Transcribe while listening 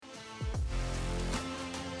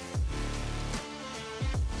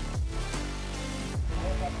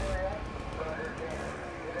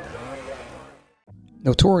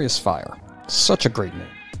Notorious Fire. Such a great name.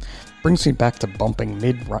 Brings me back to bumping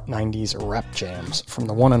mid-90s rap jams from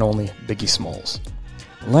the one and only Biggie Smalls.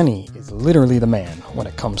 Lenny is literally the man when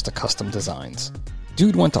it comes to custom designs.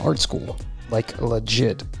 Dude went to art school, like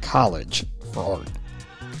legit college for art.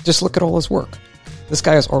 Just look at all his work. This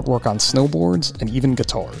guy has artwork on snowboards and even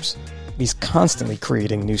guitars. He's constantly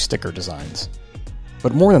creating new sticker designs.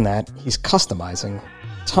 But more than that, he's customizing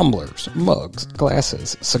tumblers, mugs,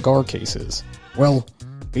 glasses, cigar cases. Well,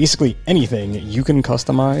 basically anything you can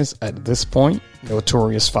customize at this point,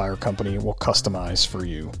 Notorious Fire Company will customize for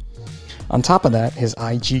you. On top of that, his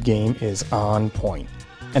IG game is on point.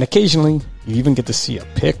 And occasionally, you even get to see a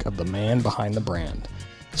pic of the man behind the brand.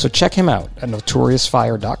 So check him out at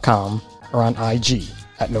notoriousfire.com or on IG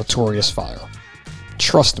at notoriousfire.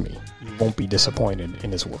 Trust me, you won't be disappointed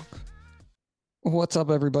in his work. What's up,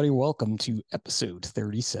 everybody? Welcome to episode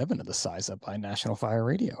 37 of the Size Up by National Fire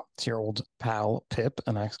Radio. It's your old pal Pip,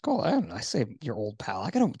 and I say your old pal.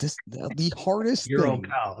 The hardest your thing. Old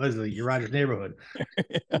pal. What is it? You're out of neighborhood.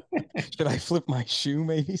 Should I flip my shoe?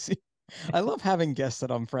 Maybe. See, I love having guests that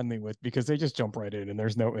I'm friendly with because they just jump right in and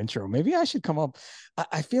there's no intro. Maybe I should come up.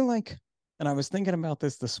 I feel like, and I was thinking about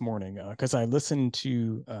this morning because I listened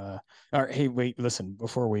to. All right, hey, wait, listen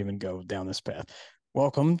before we even go down this path.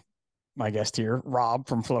 Welcome. My guest here, Rob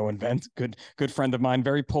from Flow and Vent, good friend of mine,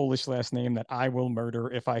 very Polish last name that I will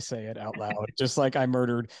murder if I say it out loud, just like I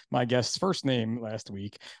murdered my guest's first name last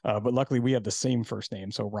week. But luckily we have the same first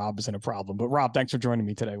name, so Rob isn't a problem. But Rob, thanks for joining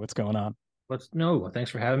me today. What's going on?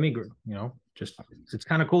 Thanks for having me. You know, just it's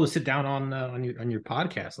kind of cool to sit down on your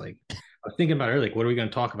podcast. Like, I was thinking about it, like, what are we going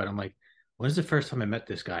to talk about? I'm like, when's the first time I met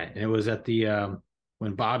this guy? And it was at the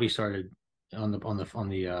when Bobby started on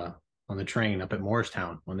the train up at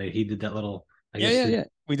Morristown when he did that little. Yeah.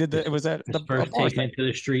 We did that. It was at the first taking it to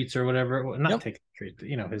the streets or whatever. Not taking the streets, but,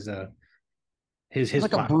 you know, his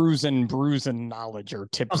like platform. a bruising knowledge or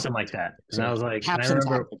tips, something like that. So and I was like, taps and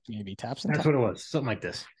tactics, maybe taps and that's tactics. what it was, something like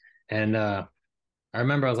this. And I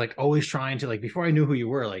remember I was like always trying to, like, before I knew who you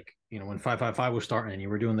were, like, you know, when 555 was starting and you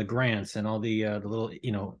were doing the grants and all the little,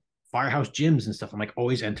 you know, firehouse gyms and stuff. I'm like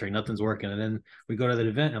always entering, nothing's working. And then we go to that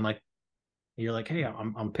event and I'm like, you're like, hey,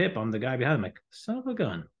 I'm Pip. I'm the guy behind. I'm like, son of a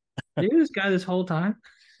gun. You're this guy this whole time.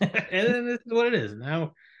 And then this is what it is.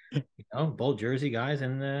 Now, you know, both Jersey guys,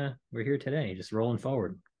 and we're here today, just rolling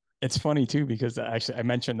forward. It's funny too, because actually I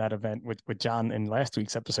mentioned that event with John in last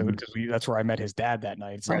week's episode, because that's where I met his dad that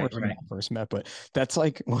night. It's not where I first met, but that's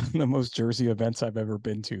like one of the most Jersey events I've ever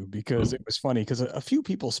been to, because it was funny because a few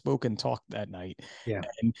people spoke and talked that night. Yeah.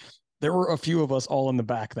 And there were a few of us all in the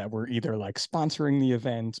back that were either like sponsoring the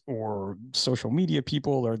event or social media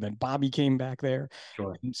people, or then Bobby came back there.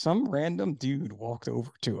 Sure. And some random dude walked over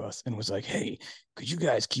to us and was like, hey, could you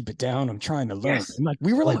guys keep it down? I'm trying to learn. Yes. And like,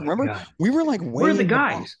 we were like, we were like, we're the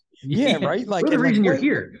guys. Yeah, right. Like, we're the reason you're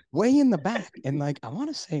here. Way in the back. And like, I want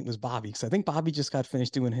to say it was Bobby, because I think Bobby just got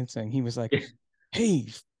finished doing his thing. He was like, hey,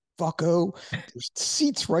 fucko, there's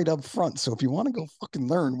seats right up front. So if you want to go fucking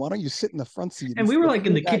learn, why don't you sit in the front seat? And we were like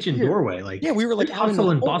in the kitchen doorway. Like, yeah, we were like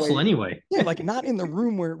hustle and bustle anyway. Yeah, like not in the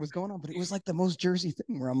room where it was going on, but it was like the most Jersey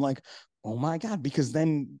thing where I'm like, oh my God, because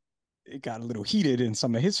then it got a little heated and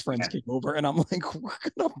some of his friends came over and I'm like, we're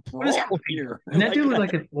gonna brawl here. And that dude was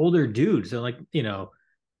like an older dude. So like, you know,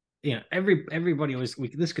 everybody always,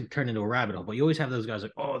 this could turn into a rabbit hole, but you always have those guys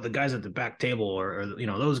like, oh, the guys at the back table, or you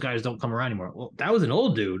know, those guys don't come around anymore. Well, that was an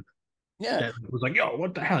old dude. Yeah, that was like, yo,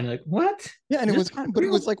 what the hell? And you're like, what? Yeah, and it was kind of, but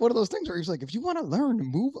it was like one of those things where he was like, if you want to learn,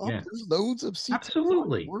 move up. There's loads of seats.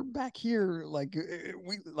 Absolutely. We're back here, like it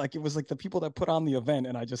was like the people that put on the event,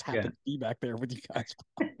 and I just happened to be back there with you guys.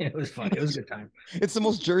 It was fun. It was a good time. It's the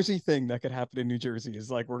most Jersey thing that could happen in New Jersey,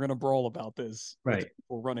 is like, we're gonna brawl about this. Right.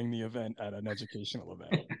 We're running the event at an educational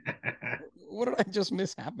event. What did I just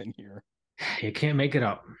miss happen here? You can't make it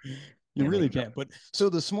up. You really can't. But so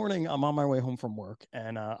this morning I'm on my way home from work,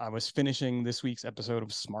 and I was finishing this week's episode of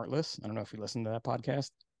Smartless. I don't know if you listened to that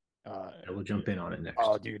podcast. We'll jump in on it next.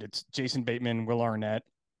 Oh, dude, it's Jason Bateman, Will Arnett.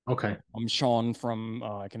 Okay. I'm Sean from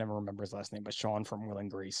I can never remember his last name, but Sean from Will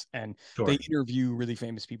and Grace, and they interview really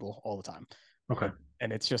famous people all the time. Okay.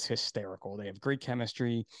 And it's just hysterical. They have great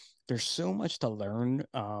chemistry. There's so much to learn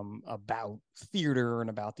about theater and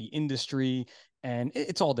about the industry, and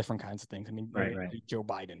it's all different kinds of things. I mean, right. Joe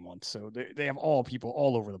Biden once, so they have all people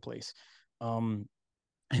all over the place, and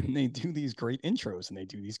they do these great intros and they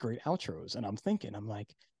do these great outros. And I'm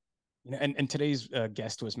like, you know, and today's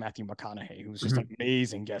guest was Matthew McConaughey, who's just an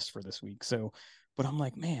amazing guest for this week. So, but I'm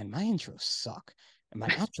like, man, my intros suck. And my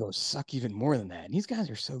outros suck even more than that. And these guys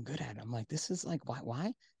are so good at it. I'm like, this is like,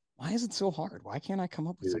 why why is it so hard? Why can't I come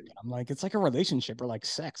up with Dude. something? I'm like, it's like a relationship or like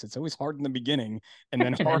sex. It's always hard in the beginning and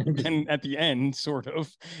then And hard then just again at the end, sort of,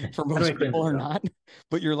 for how do I most clean people this or up? not.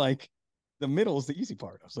 But you're like, the middle is the easy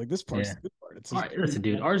part. I was like, this part's Yeah. the good part. It's All just right, listen,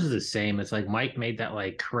 dude, ours is the same. It's like Mike made that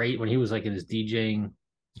like crate when he was like in his DJing,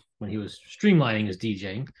 when he was streamlining his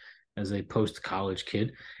DJing as a post college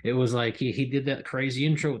kid. It was like he did that crazy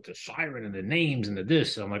intro with the siren and the names and the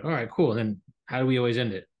this. So I'm like, all right, cool. And then how do we always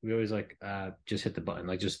end it? We always like just hit the button,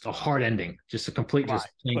 like just a hard ending, just a complete right. just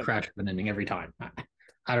plane Click. crash of an ending every time.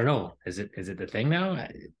 I don't know. Is it the thing now? It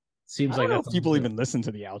I seems don't like know that's if people even listen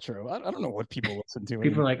to the outro. I don't know what people listen to people are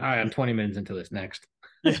anymore. like, all right, I'm 20 minutes into this next.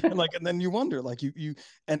 Yeah, like, and then you wonder, like,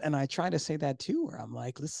 and I try to say that too, where I'm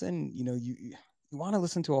like, listen, you want to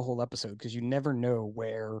listen to a whole episode because you never know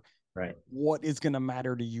where Right. what is going to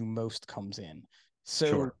matter to you most comes in. So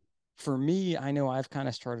Sure. for me, I know I've kind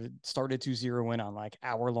of started to zero in on like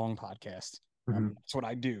hour-long podcasts. Hmm. That's what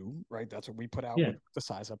I do, right? That's what we put out Yeah. with the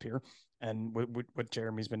size up here, and what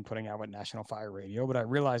Jeremy's been putting out with National Fire Radio. But I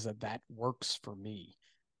realize that that works for me.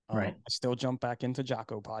 Right. I still jump back into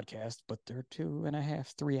Jocko podcast, but they're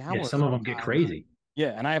 2.5, 3 Yeah. hours Some of them get sometimes. crazy.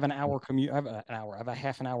 Yeah, and I have an hour commute. I have an hour. I have a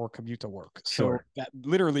half an hour commute to work. So Sure. that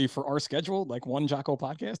literally for our schedule, like one Jocko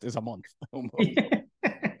podcast is a month almost Yeah.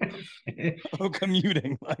 of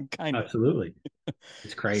commuting, like kind of. Absolutely.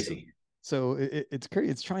 It's So, crazy. so it's crazy.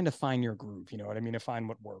 It's trying to find your groove. You know what I mean? To find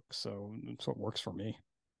what works. So it's what works for me.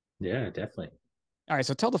 Yeah, definitely. All right.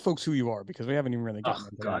 So tell the folks who you are because we haven't even really Oh gotten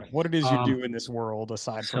into that. God. What it is you Um, do in this world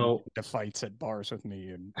aside from so the fights at bars with me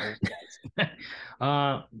and old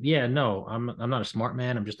guys. yeah, no, I'm not a smart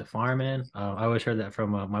man, I'm just a fireman. I always heard that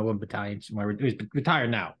from my one battalion, he's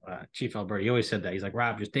retired now, Chief Alberti. He always said that. He's like,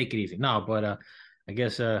 Rob, just take it easy. No, but I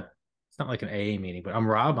guess it's not like an AA meeting, but I'm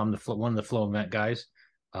Rob. I'm one of the flow event guys.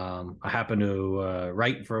 I happen to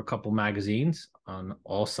write for a couple magazines on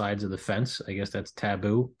all sides of the fence. I guess that's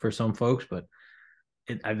taboo for some folks, but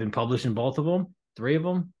I've been published in both of them, three of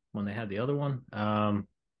them when they had the other one.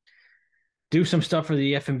 Do some stuff for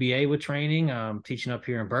the FMBA with training. Teaching up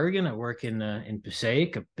here in Bergen. I work in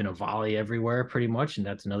Passaic. I've been a volley everywhere pretty much, and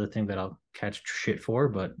that's another thing that I'll catch shit for.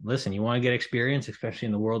 But listen, you want to get experience, especially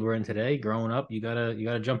in the world we're in today. Growing up, you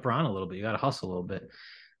gotta jump around a little bit. You gotta hustle a little bit.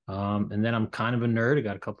 And then I'm kind of a nerd. I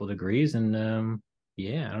got a couple of degrees, and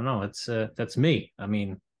yeah, I don't know. That's me. I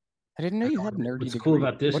mean, I didn't know you had nerdy what's cool degrees.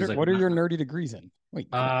 about this What is are like what are your nerdy degrees in? Wait,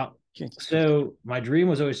 come on. uh, You can't just pick. so my dream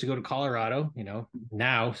was always to go to Colorado,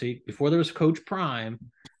 now, see, before there was Coach Prime,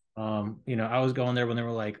 I was going there when they were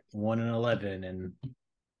like 1-11 and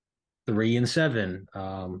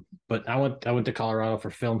 3-7. But I went to Colorado for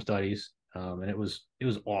film studies. And it was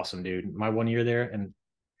awesome, dude. My 1 year there, and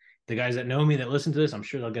the guys that know me that listen to this, I'm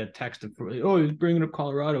sure they'll get a text of, oh, he's bringing up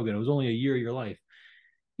Colorado again. It was only a year of your life.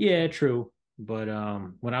 Yeah, true. But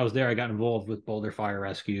when I was there, I got involved with Boulder Fire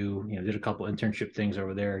Rescue. Did a couple internship things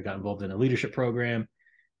over there. Got involved in a leadership program,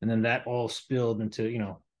 and then that all spilled into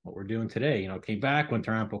what we're doing today. Came back, went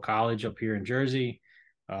to Rampo College up here in Jersey.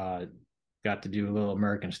 Uh, got to do a little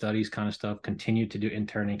American Studies kind of stuff. Continued to do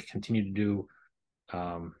interning. Continued to do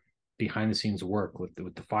behind the scenes work with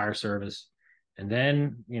the fire service, and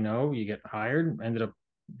then you get hired. Ended up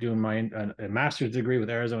doing my a master's degree with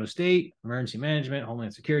Arizona State, emergency management,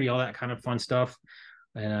 homeland security, all that kind of fun stuff.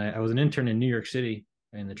 And I was an intern in New York City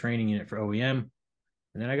in the training unit for OEM.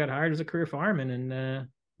 And then I got hired as a career fireman. And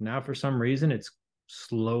now for some reason it's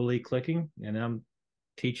slowly clicking. And I'm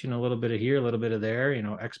teaching a little bit of here, a little bit of there.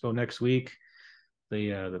 Expo next week,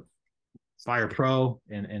 the Fire Pro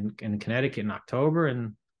in Connecticut in October,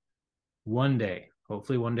 and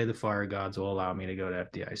hopefully one day the fire gods will allow me to go to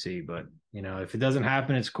FDIC. But if it doesn't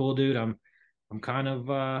happen, it's cool, dude. I'm kind of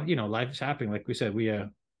life is happening. Like we said, we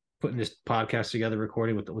putting this podcast together,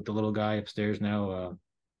 recording with the little guy upstairs now.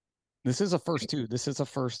 This is a first too. This is a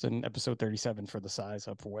first in episode 37 for the size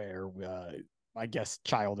up where I guess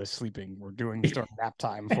child is sleeping. We're doing start nap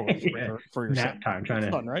time for Yeah, for your nap time trying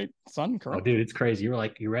to. son, right? Son, Oh, correct? dude, it's crazy. You were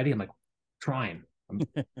like, you ready? I'm like, trying. I'm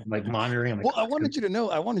like monitoring. I'm like, Well, I wanted you to know,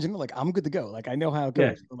 like, I'm good to go. Like, I know how it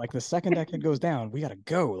yeah, goes. But, like, the second that kid goes down, we got to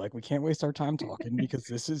go. Like, we can't waste our time talking because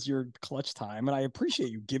this is your clutch time. And I appreciate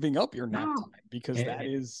you giving up your nap no, time because that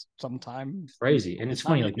is sometime crazy. And it's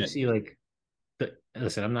time funny, in the like you day. see, like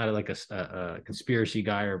listen, I'm not like a conspiracy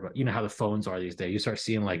guy, but you know how the phones are these days. You start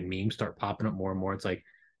seeing like memes start popping up more and more. It's like,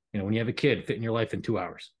 when you have a kid, fitting your life in 2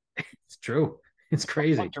 hours. It's true. It's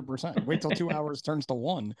crazy. 100%. Wait till 2 hours turns to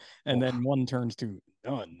one, and Oh, then one turns to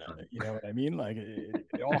none. You know what I mean? Like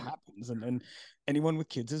it all happens. And then anyone with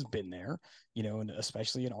kids has been there, and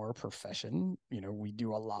especially in our profession, we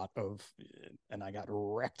do a lot of, and I got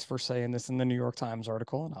wrecked for saying this in the New York Times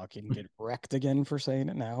article, and I can get wrecked again for saying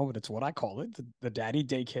it now, but it's what I call it, the daddy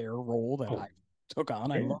daycare role that oh, I took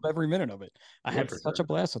on. I yeah, love every minute of it. I yeah, had for such a sure.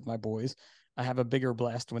 blast with my boys. I have a bigger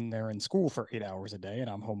blast when they're in school for 8 hours a day and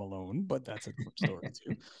I'm home alone, but that's a different story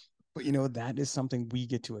too. But that is something we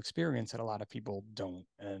get to experience that a lot of people don't.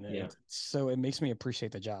 And Yeah, it makes me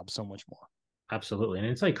appreciate the job so much more. absolutely. And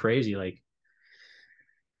it's like crazy. Like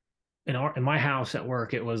in my house at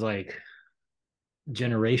work, it was like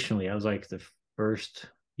generationally, I was like the first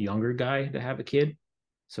younger guy to have a kid.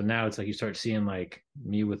 So now it's like you start seeing like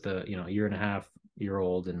me with a year and a half year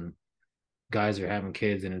old, and guys are having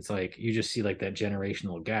kids, and it's like you just see like that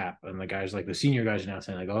generational gap. And the guys, like the senior guys, are now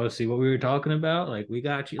saying like, "Oh, see what we were talking about? Like we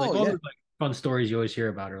got you." Like Oh all yeah. the like fun stories you always hear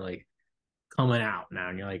about are like coming out now,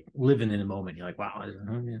 and you're like living in the moment. You're like, "Wow,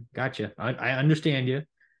 gotcha. I understand you."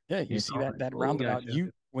 Yeah, you see I that totally roundabout. gotcha.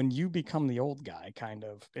 You when you become the old guy, kind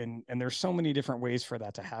of, and there's so many different ways for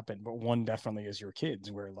that to happen, but one definitely is your kids,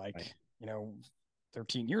 where Right. like,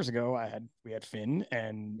 13 years ago we had Finn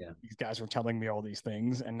and Yeah. these guys were telling me all these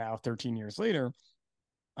things, and now 13 years later,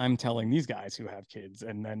 I'm telling these guys who have kids,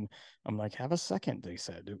 and then I'm like, have a second, they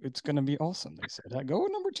said. It's gonna be awesome. They said, go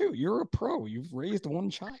with number two. You're a pro. You've raised one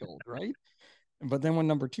child, right? But then when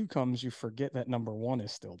number two comes, you forget that number one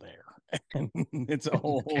is still there. And it's a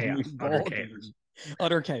whole new Chaos. Utter ball chaos. game.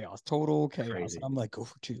 Utter chaos, total chaos. And Crazy. I'm like, go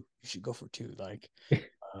for two. You should go for two. Like,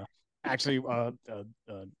 uh, actually,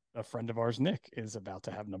 a friend of ours, Nick, is about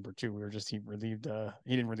to have number two. He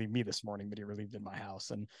didn't relieve me this morning, but he relieved in my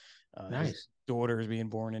house. And his Nice. daughter is being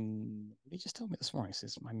born in, he just told me this morning, he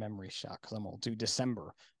says, my memory's shot because I'm old too,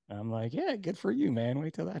 December. And I'm like, yeah, good for you, man.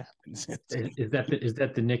 Wait till that happens. Is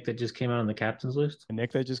that the Nick that just came out on the captain's list? And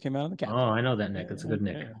Nick that just came out on the Oh, captain. I know that Nick. That's a Yeah, good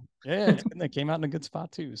Nick. yeah, yeah. It's good. They came out in a good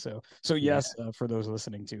spot too. So Yeah. yes, for those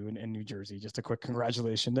listening to in New Jersey, just a quick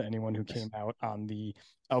congratulations to anyone who came Yes. out on the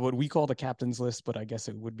what we call the captain's list, but I guess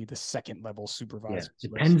it would be the second level Yeah. supervisors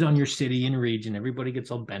list. Depends on your city and region. Everybody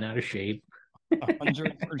gets all bent out of shape.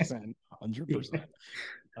 100%, 100%.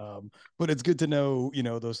 But it's good to know,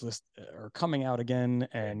 those lists are coming out again,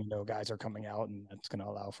 Yeah. and guys are coming out, and that's going to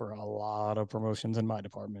allow for a lot of promotions in my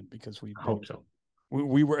department because I hope so.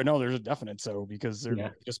 we were no, there's a definite so because there's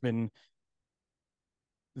Yeah. just been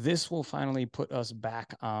this will finally put us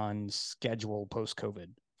back on schedule post COVID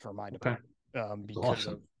for my Okay. department That's because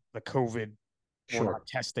of awesome. the COVID or not Sure.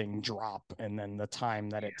 testing drop and then the time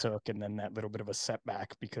that it Yeah. took and then that little bit of a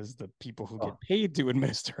setback because the people who get Oh. paid to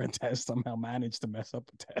administer a test somehow managed to mess up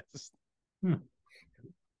a test. Hmm.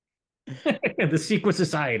 The secret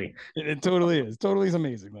society. It totally is. Totally is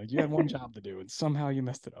amazing. Like you had one job to do and somehow you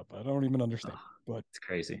messed it up. I don't even understand. Oh, But it's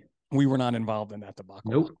crazy. we were not involved in that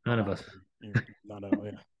debacle. Nope. None of us. Not at all.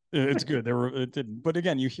 Yeah. It's good. It didn't. But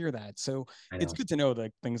again, you hear that. So I it's know. good to know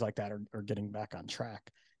that things like that are getting back on track.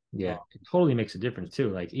 Uh, Yeah. It totally makes a difference too.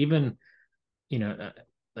 Like even, you know, uh,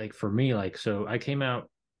 like for me, like, so I came out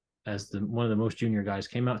as the one of the most junior guys,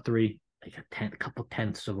 came out three, like a couple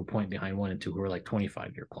tenths of a point behind one and two who are like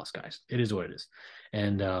 25-year plus guys. It is what it is.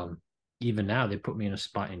 And even now they put me in a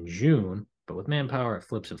spot in June, but with manpower, it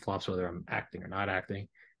flips and flops whether I'm acting or not acting.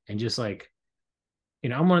 And just like,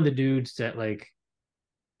 I'm one of the dudes that like,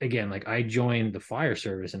 again, like I joined the fire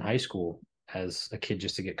service in high school as a kid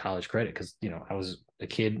just to get college credit because I was a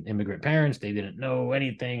kid, immigrant parents, they didn't know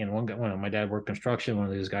anything. And one guy, my dad worked construction. One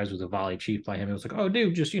of those guys was a volley chief by him. It was like, oh,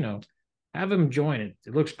 dude, just have him join it.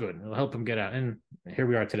 It looks good. It'll help him get out. And here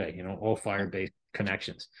we are today. All fire based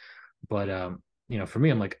connections. But for me,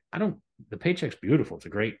 I'm like, I don't. The paycheck's beautiful. It's a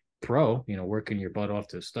great pro. Working your butt off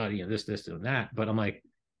to study and this, and that. But I'm like,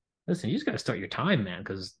 listen, you just got to start your time, man,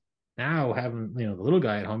 because now having the little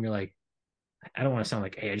guy at home, you're like, I don't want to sound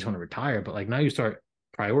like, hey, I just want to retire, but like now you start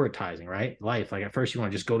prioritizing, right? Life. Like at first you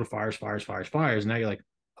want to just go to fires, fires, fires, fires. Now you're like,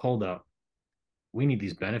 hold up, we need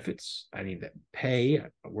these benefits. I need that pay.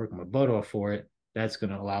 I work my butt off for it. That's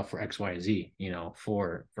going to allow for X, Y, Z,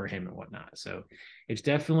 for him and whatnot. So it's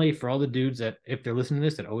definitely for all the dudes that if they're listening to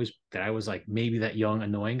this that I was like maybe that young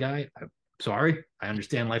annoying guy. I'm sorry, I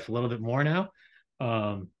understand life a little bit more now.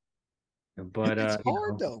 Um, but it's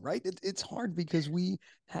hard though, right? It's hard because we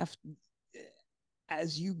have,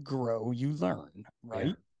 as you grow, you learn, yeah,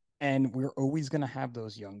 right? And we're always going to have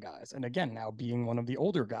those young guys. And again, now being one of the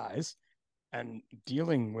older guys, and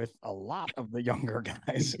dealing with a lot of the younger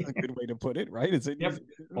guys, a good way to put it, right? yep,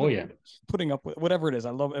 oh yeah, putting up with whatever it is.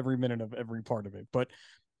 I love every minute of every part of it. But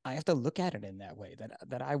I have to look at it in that way,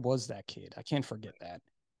 that I was that kid. I can't forget that.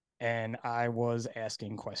 And I was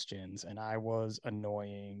asking questions and I was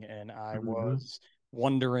annoying and I Mhm. was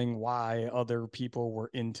wondering why other people were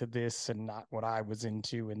into this and not what I was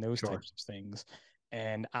into and those Sure. types of things.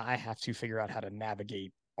 And I have to figure out how to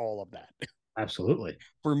navigate all of that Absolutely.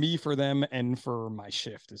 for me, for them, and for my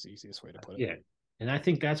shift is the easiest way to put it. Yeah. And I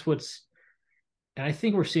think that's what's, and I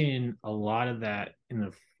think we're seeing a lot of that in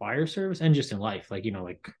the fire service and just in life. Like,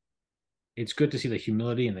 like it's good to see the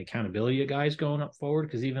humility and the accountability of guys going up forward.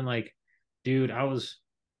 Cause even like, dude, I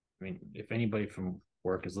mean, if anybody from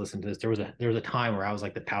work is listening to this, there was a time where I was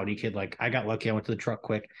like the pouty kid. Like I got lucky, I went to the truck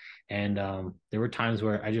quick. And there were times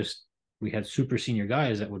where we had super senior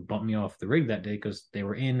guys that would bump me off the rig that day because they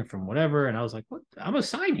were in from whatever. And I was like, what? I'm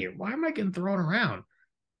assigned here. Why am I getting thrown around?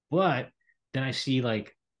 But then I see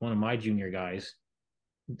like one of my junior guys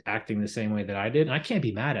acting the same way that I did, and I can't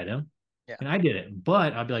be mad at him. Yeah. And I did it,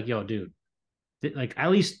 but I'll be like, yo, dude, like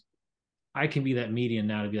at least I can be that median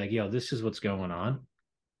now to be like, yo, this is what's going on.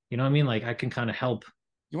 You know what I mean? Like I can kind of help.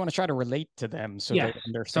 You want to try to relate to them so they Yes. So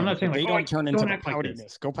I'm understand, not so saying like, they oh, don't turn into don't the act like this.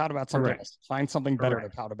 poutiness. Go pout about something Correct. else. Find something better to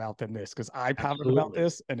Correct. pout about than this because I pouted about Absolutely.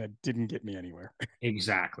 this and it didn't get me anywhere.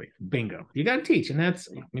 Exactly. Bingo. You got to teach, and that's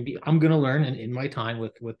maybe I'm gonna learn in my time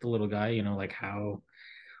with the little guy. Like how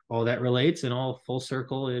all that relates, and all full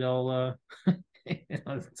circle. It all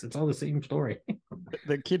it's all the same story.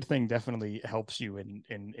 The kid thing definitely helps you in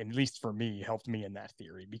at least for me, helped me in that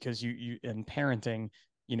theory because you in parenting,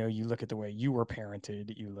 you look at the way you were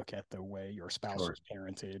parented, you look at the way your spouse Sure. was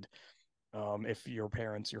parented. If you're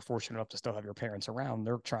fortunate enough to still have your parents around,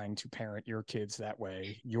 they're trying to parent your kids that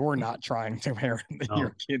way. You're not trying to parent your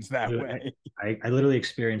Oh, kids that dude, way. I literally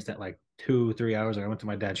experienced that like 2 3 hours ago. I went to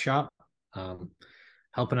my dad's shop, um,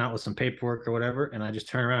 helping out with some paperwork or whatever, and I just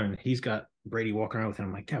turn around and he's got Brady walking around with him.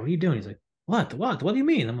 I'm like, Dad, what are you doing? He's like, what do you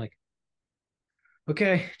mean? I'm like,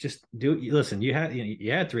 okay, just do it. Listen, you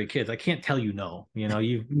had 3 kids. I can't tell you no.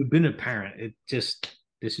 You've been a parent. It just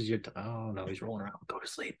this is your oh no, he's rolling around. Go to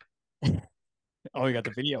sleep. Oh, you got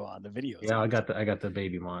the video on. The video's Yeah, on. I got the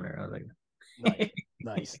baby monitor. I was Nice,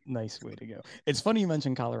 like, nice way to go. It's funny you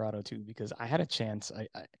mentioned Colorado too, because I had a chance.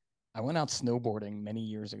 I went out snowboarding many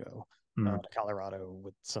years ago hmm, to Colorado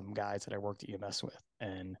with some guys that I worked EMS with,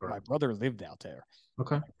 and my right. brother lived out there.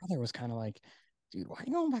 Okay. And my brother was kind of like, dude, why are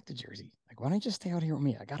you going back to Jersey? Like, why don't you just stay out here with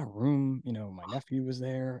me? I got a room, my nephew was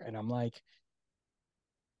there, and I'm like,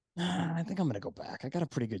 I think I'm gonna go back. I got a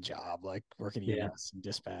pretty good job, like working Yeah, EMS and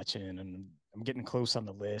dispatching, and I'm getting close on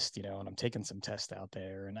the list, and I'm taking some tests out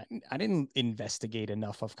there. And I didn't investigate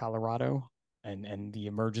enough of Colorado and the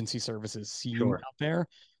emergency services scene sure. out there.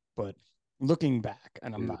 But looking back,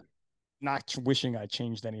 and I'm Dude. not wishing I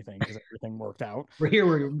changed anything because everything worked out. We're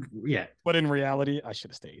here. Yeah, But in reality, I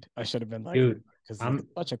should have stayed. I should have been like, dude. because it's I'm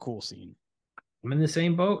such a cool scene. I'm in the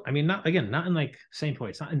same boat. I mean, not in like same point.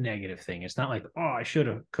 It's not a negative thing. It's not like, oh, I should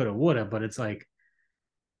have, could have, would have, but it's like,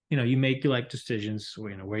 you make your life decisions,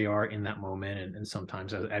 where you are in that moment, and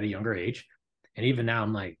sometimes at a younger age. And even now,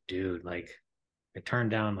 I'm like, dude, like I turned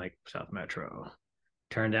down like South Metro,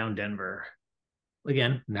 turned down Denver.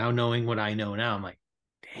 Again, now knowing what I know now, I'm like,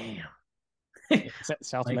 damn. Yeah,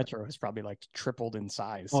 South Like, Metro has probably like tripled in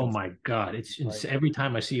size oh since, my God. right? Every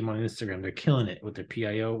time I see him on Instagram, they're killing it with their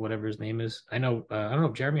PIO, whatever his name is. I don't know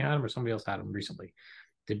if Jeremy had him or somebody else had him recently.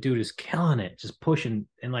 The dude is killing it, just pushing,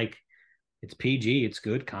 and like it's PG, it's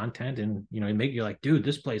good content, and you're like, dude,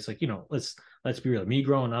 this place, like, let's be real. Me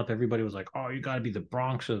growing up, everybody was like, oh, you got to be the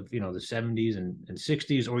Bronx of the 70s and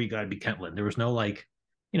 60s, or you got to be Kentland. There was no like,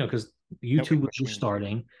 because No YouTube in was just between.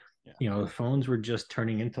 starting. Yeah. The phones were just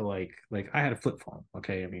turning into like I had a flip phone.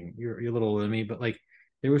 Okay, I mean you're a little older than me, but like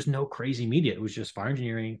there was no crazy media. It was just Fire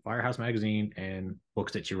Engineering, Firehouse magazine, and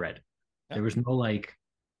books that you read. Yeah. There was no like,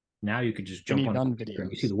 now you could just jump Skinny on a done computer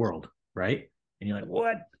and you see videos. the world, right? And you're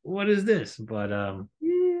like, what is this? But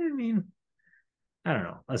yeah, I mean, I don't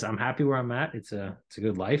know. Listen, I'm happy where I'm at. It's a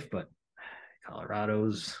good life, but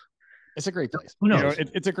Colorado's, It's a great place. who knows?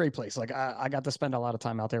 It's a great place. Like I got to spend a lot of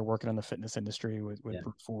time out there working in the fitness industry with Yeah,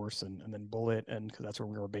 Brute Force and then Bullet, and because that's where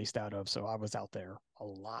we were based out of. So I was out there a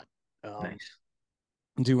lot, um, nice.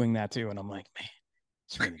 doing that too. And I'm like, man,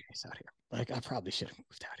 it's really nice out here. Like I probably should have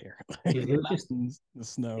moved out here. It, The it was just mountains, the it,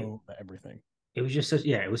 snow, everything. it was just such,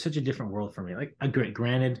 yeah, it was such a different world for me. Like,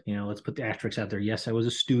 granted, let's put the asterisks out there. Yes, I was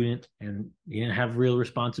a student and you didn't have real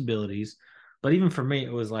responsibilities, but even for me,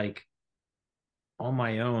 it was like on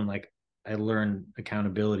my own. Like I learned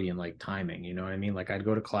accountability and like timing. You know what I mean? Like I'd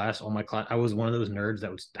go to class, all my class. I was one of those nerds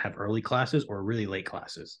that would have early classes or really late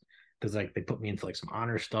classes because like they put me into like some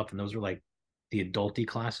honor stuff, and those were like the adulty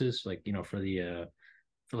classes, like for the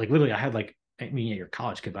for like literally I had like I mean, yeah, you're a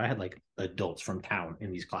college kid, but I had like adults from town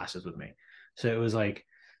in these classes with me. So it was like,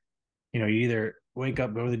 you either wake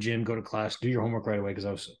up, go to the gym, go to class, do your homework right away because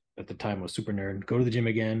I was at the time I was super nerd. Go to the gym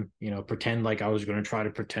again, pretend like I was going to try to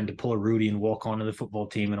pretend to pull a Rudy and walk onto the football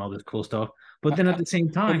team and all this cool stuff. But then at the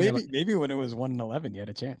same Well, time, you're like, maybe when it was 1-11, you had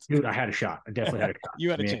a chance. dude, I had a shot. I definitely had a shot.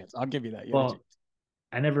 You had I a mean, chance. I'll give you that. You had a well, chance.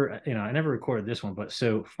 I never recorded this one, but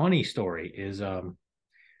so funny story is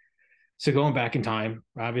so going back in time,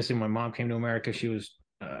 obviously my mom came to America. She was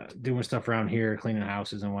doing stuff around here, cleaning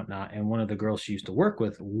houses and whatnot. And one of the girls she used to work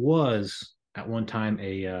with was at one time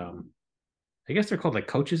I guess they're called like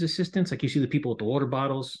coaches assistants. Like you see the people with the water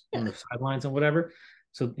bottles on the sidelines and whatever.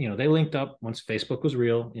 So, they linked up once Facebook was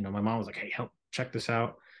real. My mom was like, hey, help check this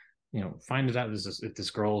out. Find it out if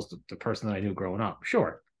this girl's the person that I knew growing up.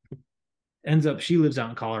 Sure. Ends up, she lives out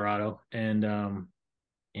in Colorado. And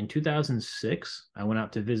in 2006, I went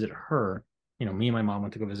out to visit her. Me and my mom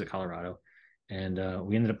went to go visit Colorado. And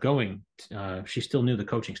we ended up going. She still knew the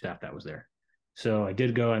coaching staff that was there. So I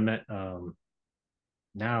did go. I met,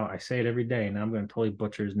 now I say it every day. Now I'm going to totally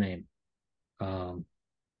butcher his name. Coach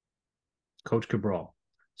Cabral.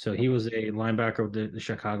 So he was a linebacker of the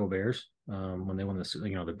Chicago Bears when they won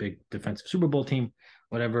the big defensive Super Bowl team,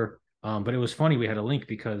 whatever. But it was funny. We had a link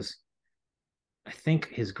because I think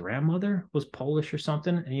his grandmother was Polish or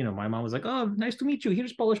something. And, my mom was like, oh, nice to meet you.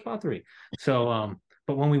 Here's Polish pottery. So,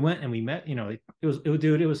 but when we went and we met, dude,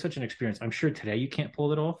 it was such an experience. I'm sure today you can't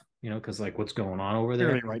pull it off, because like what's going on over there.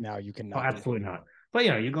 Clearly right now you Oh, cannot. absolutely not. But,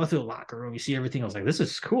 you go through the locker room, you see everything. I was like, this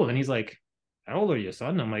is cool. And he's like, how old are you,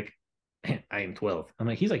 son? I'm like, I am 12. I'm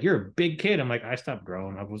like, he's like, you're a big kid. I'm like, I stopped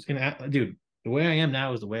growing. I was dude, the way I am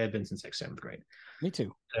now is the way I've been since like 7th grade. Me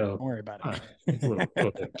too. So don't worry about it. It's a little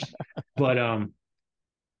but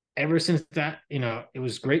ever since that, it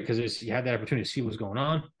was great because you had that opportunity to see what was going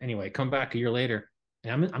on. Anyway, come back a year later,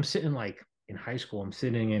 and I'm sitting like in high school. I'm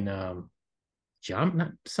sitting in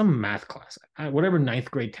not some math class, whatever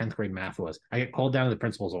 9th grade, 10th grade math was. I get called down to the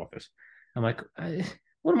principal's office. I'm like,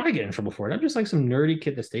 what am I getting in trouble for? I'm just like some nerdy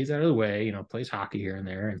kid that stays out of the way, plays hockey here and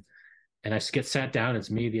there, and I get sat down.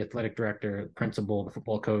 It's me, the athletic director, the principal, the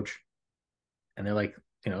football coach, and they're like,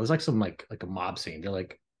 it was like some like a mob scene. They're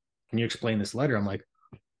like, can you explain this letter? I'm like,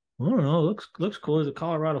 I don't know. Looks cool. There's a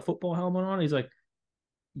Colorado football helmet on. He's like,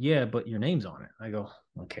 yeah, but your name's on it. I go,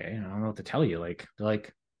 okay. I don't know what to tell you. Like, they're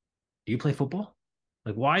like, do you play football?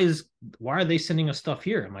 Like, why are they sending us stuff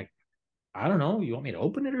here? I'm like, I don't know. You want me to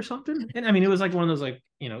open it or something? And I mean, it was like one of those like,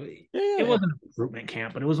 it wasn't a recruitment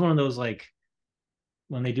camp, but it was one of those like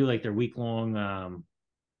when they do like their week long.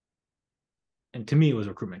 And to me, it was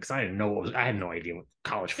recruitment because I didn't know what was. I had no idea what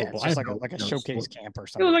college football. It's just I like a showcase camp or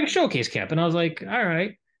It something. was like a showcase camp, and I was like, all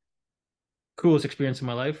right, coolest experience in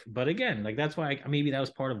my life. But again, like that's why maybe that was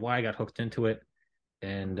part of why I got hooked into it.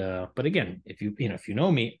 And but again, if you know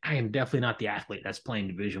me, I am definitely not the athlete that's playing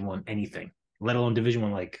Division 1 anything, let alone Division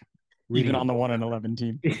 1 like Even reading on the 1-11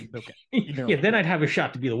 team. Okay. yeah, then I'd have a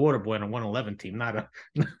shot to be the water boy on a 111 team,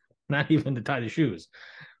 not even to tie the shoes.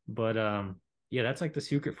 But yeah, that's like the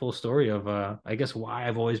secret full story of I guess why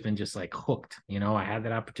I've always been just like hooked. I had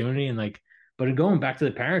that opportunity and like, but going back to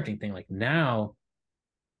the parenting thing, like now,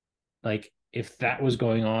 like if that was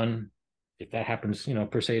going on, if that happens,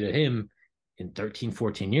 per se to him in 13,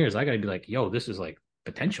 14 years, I gotta be like, yo, this is like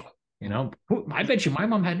potential. I bet you my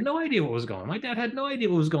mom had no idea what was going on. My dad had no idea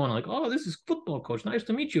what was going on. Like, oh, this is football coach. Nice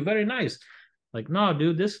to meet you. Very nice. Like, no,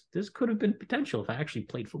 dude, this could have been potential if I actually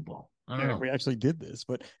played football. I don't know. We actually did this,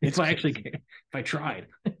 but if I tried.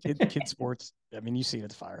 kid sports. I mean, you see it at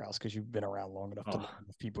the firehouse because you've been around long enough to know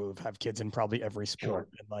people who have kids in probably every sport.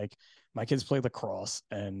 Sure. And like my kids play lacrosse,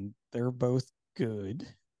 and they're both good,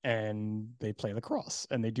 and they play lacrosse,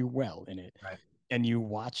 and they do well in it. Right. And you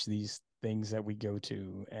watch these things that we go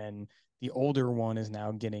to, and the older one is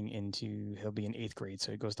now getting into. He'll be in 8th grade,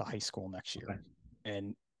 so he goes to high school next year,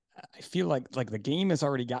 and I feel like the game has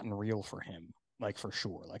already gotten real for him, like for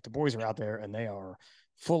sure. Like the boys are out there and they are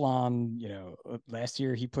full on. Last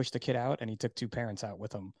year he pushed a kid out and he took 2 parents out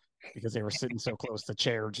with him because they were sitting so close. The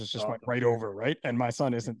chair just went right over, right? And my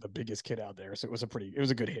son isn't the biggest kid out there, so it was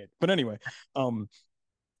a good hit. But anyway,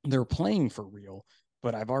 they're playing for real.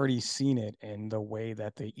 But I've already seen it in the way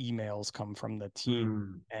that the emails come from the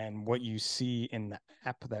team and what you see in the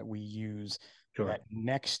app that we use. Sure. That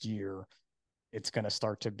next year it's going to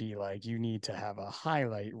start to be like, you need to have a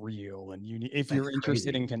highlight reel, and if you're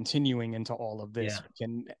interested in continuing into all of this, we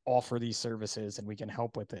can offer these services and we can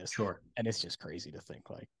help with this. Sure. And it's just crazy to think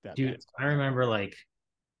like that. Dude, I remember like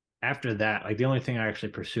after that, like the only thing I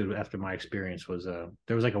actually pursued after my experience was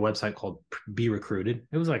there was like a website called Be Recruited.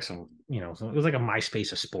 It was like some, it was like a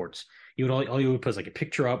MySpace of sports. You would all you would put is like a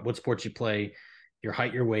picture up, what sports you play, your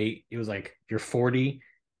height, your weight. It was like you're 40,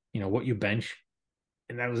 what you bench,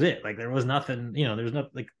 and that was it. Like there was nothing, there's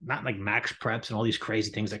not like max preps and all these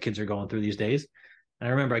crazy things that kids are going through these days. And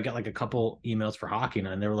I remember I got like a couple emails for hockey,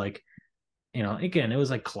 and they were like, again, it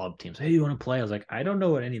was like club teams. Hey, you want to play? I was like, I don't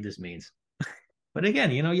know what any of this means. But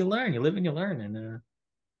again, you learn, you live and you learn, and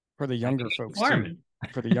For the I younger think folks too, requirement.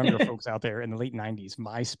 for the younger folks out there in the late 90s,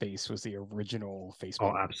 MySpace was the original Oh,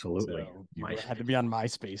 Facebook. absolutely. So you had to MySpace. be on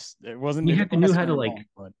MySpace. It You had didn't to knew last how to very like long,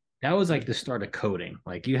 but that was like the start of coding.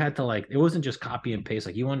 Like you had to like it wasn't just copy and paste.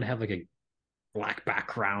 Like you wanted to have like a black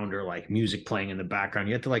background or like music playing in the background.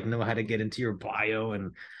 You had to like know how to get into your bio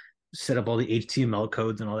and set up all the HTML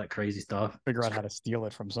codes and all that crazy stuff. figure out how to steal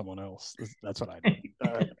it from someone else. That's what I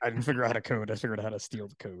did. I didn't figure out how to code. I figured out how to steal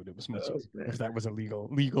the code. It was much Oh, easier. If man. that was legal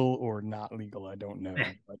or not legal, I don't know.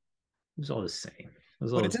 It was all the same. It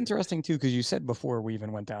was But all it's the same. interesting too, because you said before we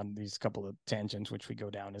even went down these couple of tangents, which we go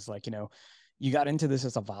down, is like, you got into this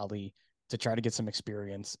as a volley to try to get some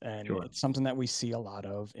experience. And Sure. it's something that we see a lot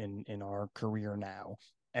of in our career now.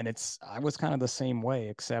 And I was kind of the same way,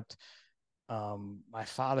 except my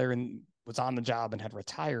father was on the job and had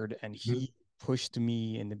retired, and Mhm. he pushed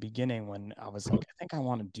me in the beginning when I was like, I think I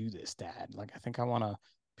want to do this, Dad. Like, I think I want to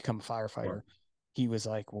become a firefighter. Sure. He was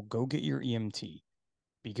like, well, go get your EMT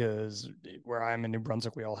because where I'm in New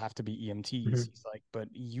Brunswick, we all have to be EMTs. Mhm. He's like, but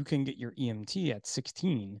you can get your EMT at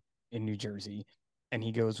 16 in New Jersey. And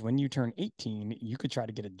he goes, when you turn 18, you could try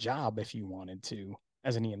to get a job if you wanted to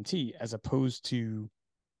as an EMT, as opposed to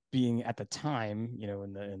being at the time,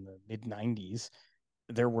 in the mid 90s,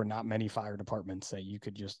 there were not many fire departments that you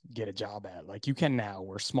could just get a job at like you can now,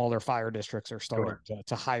 where smaller fire districts are starting Sure.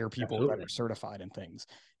 to hire people that are Absolutely. certified in things.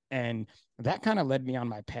 And that kind of led me on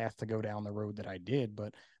my path to go down the road that I did.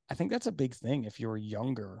 But I think that's a big thing if you're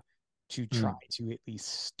younger to try Mm, to at least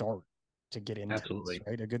start to get into this, absolutely.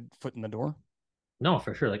 right? A good foot in the door. No,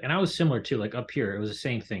 for sure. Like, and I was similar too. Like up here, it was the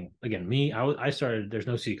same thing. Again, me, I started. There's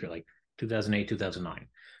no secret. Like 2008, 2009.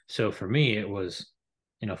 So for me, it was,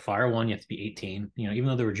 fire one, you have to be 18. Even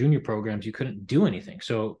though there were junior programs, you couldn't do anything.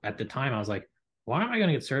 So at the time, I was like, why am I going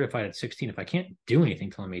to get certified at 16 if I can't do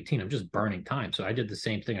anything till I'm 18? I'm just burning time. So I did the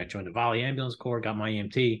same thing. I joined the Volley Ambulance Corps, got my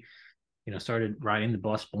EMT. Started riding the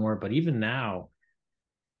bus more. But even now,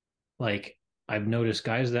 like I've noticed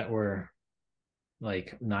guys that were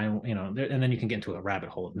like and then you can get into a rabbit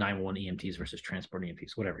hole of 911 EMTs versus transport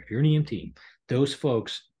EMTs, whatever. If you're an EMT, those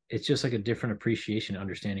folks, it's just like a different appreciation and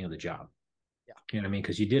understanding of the job. Yeah. You know what I mean?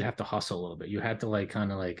 Because you did have to hustle a little bit. You had to like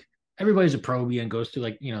kind of like everybody's a probie and goes through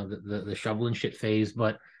like the shoveling shit phase,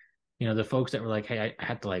 but the folks that were like, hey, I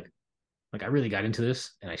had to like I really got into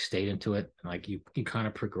this and I stayed into it and like you kind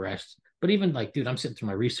of progressed. But even like, dude, I'm sitting through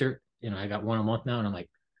my research. I got one a month now, and I'm like,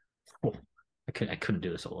 oh, I couldn't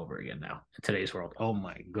do this all over again now in today's world. Oh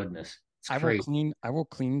my goodness, it's crazy. I will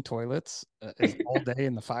clean toilets as all day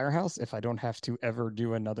in the firehouse if I don't have to ever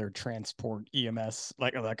do another transport EMS,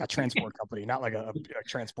 like a transport company, not like a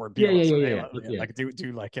transport Yeah, yeah, BLS yeah, or yeah, yeah. ALS, Yeah. like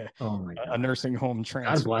do like Oh my a god. nursing home God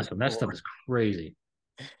transfer. bless them. That stuff is crazy.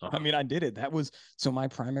 I Oh, mean, I did it. That was so my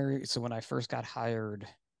primary. So when I first got hired,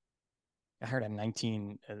 I hired at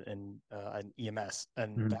 19 in an EMS,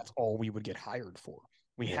 and mhm. that's all we would get hired for.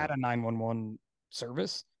 We Yeah, had a 911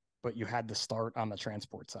 service, but you had to start on the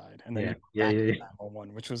transport side and then you yeah, go yeah, back yeah, to yeah.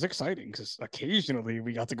 911, which was exciting because occasionally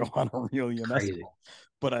we got to go on a real EMS Crazy. call.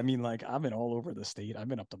 But I mean, like, I've been all over the state. I've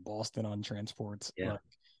been up to Boston on transports. Yeah, Like,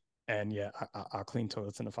 and yeah, I'll clean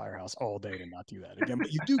toilets in the firehouse all day to not do that again.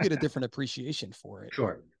 But you do get a different appreciation for it.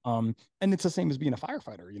 sure. And it's the same as being a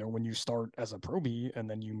firefighter. When you start as a probie and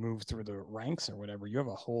then you move through the ranks or whatever, you have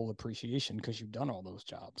a whole appreciation because you've done all those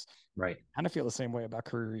jobs. Right. I kind of feel the same way about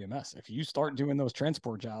career EMS. If you start doing those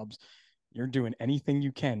transport jobs, you're doing anything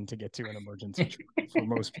you can to get to an emergency truck for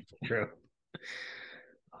most people. True.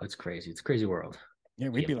 Oh, it's crazy. It's a crazy world. Yeah,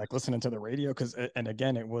 we'd Yeah. be like listening to the radio because, and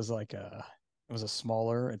again, it was a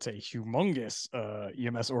smaller, it's a humongous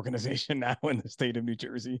EMS organization now in the state of New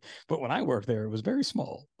Jersey. But when I worked there, it was very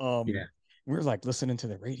small. Yeah. We were like listening to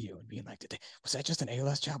the radio and being like, was that just an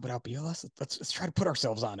ALS job without BLS? Let's try to put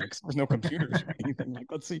ourselves on it because there's no computers or anything. Like, Yeah,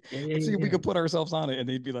 yeah, let's see yeah, if we yeah. could put ourselves on it. And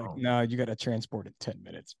they'd be like, Oh, no, you got to transport in 10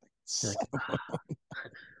 minutes. you're Son like, of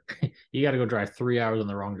a- you got to go drive 3 hours in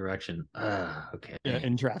the wrong direction. yeah, Okay.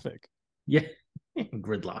 in traffic, Yeah.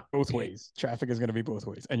 Gridlock. both ways. Traffic is going to be both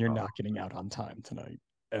ways. And you're Oh, not getting out on time tonight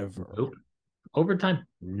ever. nope. Overtime?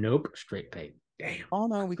 Nope. Straight pay. Damn. Oh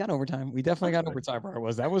no, we got overtime. We definitely got overtime where I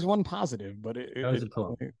was. That was one positive, but That was a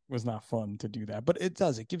pull. it was not fun to do that. But it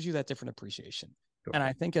does. It gives you that different appreciation. And Sure.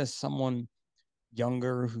 I think as someone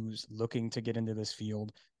younger who's looking to get into this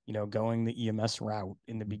field, going the EMS route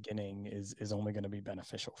in the beginning is only going to be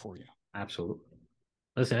beneficial for you. Absolutely.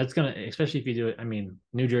 Listen, it's gonna, especially if you do it. I mean,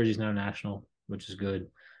 New Jersey's now national, which is good.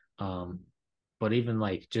 Um, but even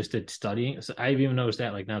like just at studying, so I've even noticed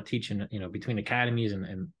that like now teaching, between academies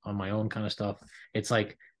and on my own kind of stuff, it's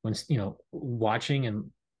like when watching and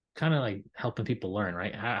kind of like helping people learn,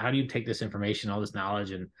 right? How do you take this information, all this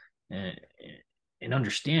knowledge, and and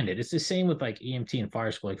understand it? It's the same with like EMT and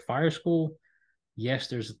fire school. Like fire school, yes,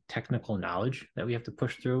 there's technical knowledge that we have to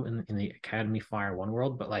push through in the Academy Fire One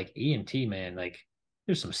world, but like EMT, man, like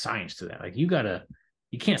there's some science to that. Like you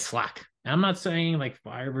can't slack. And I'm not saying like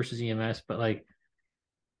fire versus EMS, but like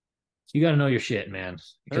you got to know your shit, man.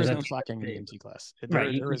 There Because is at no the end of slacking in the day, EMT class.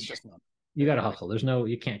 right, There is just none. you got to hustle.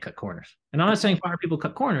 You can't cut corners. And I'm not saying fire people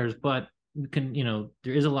cut corners, but you can,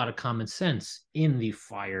 there is a lot of common sense in the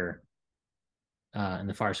fire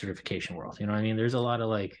certification world. You know what I mean? There's a lot of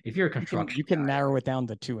like, if you're a You construction can guy, narrow it down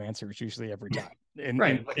to two answers usually every time.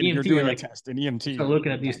 right? But And you're EMT, you're doing a like, test. In EMT, so you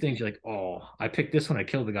looking at can these narrow. things, you're like, oh, I picked this one, I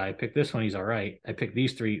killed the guy. I picked this one, he's all right. I picked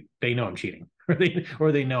these three, they know I'm cheating,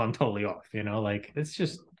 or they know I'm totally off. Like it's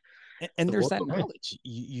just And the there's world that of life. knowledge.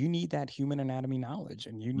 You need that human anatomy knowledge,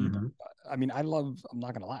 and you need. Mm-hmm. I mean, I'm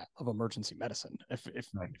not gonna lie, I love emergency medicine. If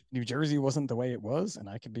Right. New Jersey wasn't the way it was, and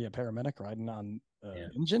I could be a paramedic riding on Yeah.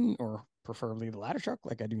 engine or preferably the ladder truck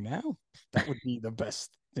like I do now, that would be the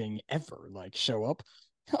best thing ever. Like show up,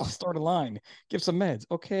 I'll start a line, give some meds.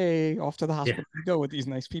 Okay, off to the Yeah. hospital you go with these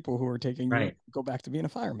nice people who are taking you. Right. Go back to being a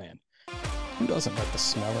fireman. Who doesn't like the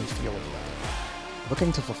smell and feel of leather?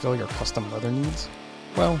 Looking to fulfill your custom leather needs?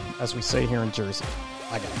 Well, as we say here in Jersey,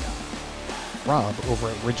 I got a guy. Rob over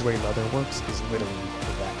at Ridgeway Leatherworks is literally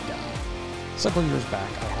that guy. Several years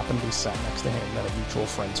back, I happened to be sat next to him at a mutual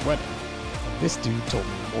friend's wedding, and this dude told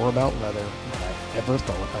me more about leather than I ever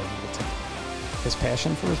thought I needed to know. His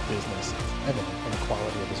passion for his business is evident in the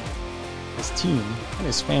quality of his work. His team and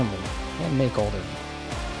his family can make all their needs.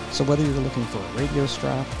 So whether you're looking for a radio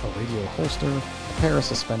strap, a radio holster, a pair of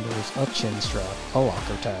suspenders, a chin strap, a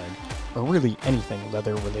locker tag, or really anything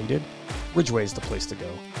leather related, Ridgeway is the place to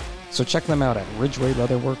go. So check them out at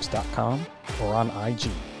ridgewayleatherworks.com or on IG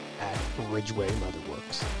at Ridgeway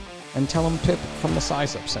Leatherworks. And tell them Pip from the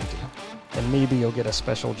Size Up sent you. And maybe you'll get a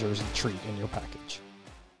special jersey treat in your package.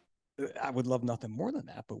 I would love nothing more than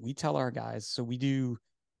that, but we tell our guys, so we do,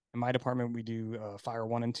 in my department, we do fire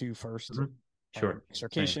 1 and 2 first. Mm-hmm. Sure.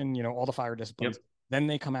 Extrication, all the fire disciplines. Yep. Then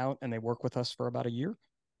they come out and they work with us for about a year.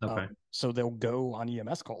 Okay. So they'll go on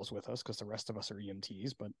EMS calls with us because the rest of us are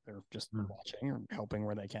EMTs, but they're just watching or helping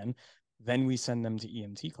where they can. Then we send them to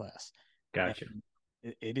EMT class. Gotcha.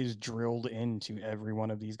 It is drilled into every one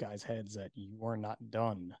of these guys' heads that you are not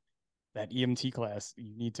done. That EMT class,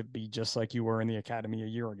 you need to be just like you were in the academy a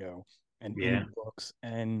year ago and in the books.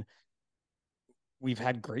 And we've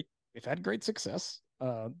had great success.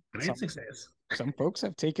 Great success. Some folks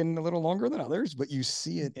have taken a little longer than others, but you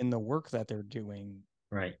see it in the work that they're doing.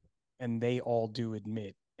 Right. And they all do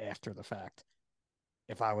admit after the fact,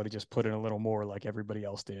 if I would have just put in a little more like everybody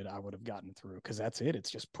else did, I would have gotten through. Because that's it.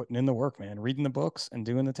 It's just putting in the work, man. Reading the books and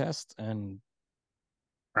doing the tests and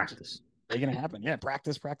practice. Making it happen. Yeah,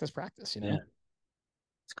 practice. Yeah. It's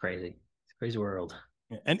crazy. It's a crazy world.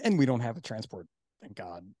 Yeah. And we don't have a transport, thank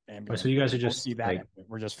God. Ambulance. So you guys are just see that. Like,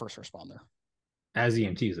 we're just first responder. As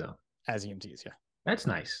EMTs, though. As EMTs, yeah. That's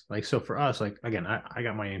nice. Like, so for us, like, again, I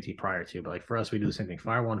got my EMT prior to, but like for us, we do the same thing.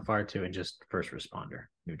 Fire 1, Fire 2, and just first responder,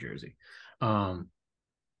 New Jersey.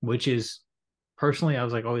 Which is personally, I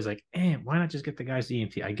was like, always like, why not just get the guys to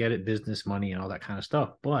EMT? I get it, business, money, and all that kind of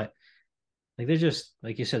stuff. But like, there's just,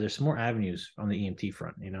 like you said, there's some more avenues on the EMT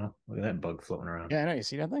front, Look at that bug floating around. Yeah, I know. You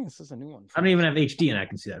see that thing? This is a new one. I don't even have HD and I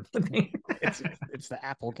can see that thing. it's the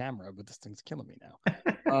Apple camera, but this thing's killing me now.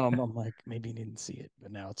 I'm like, maybe you didn't see it,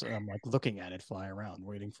 but now I'm like looking at it fly around,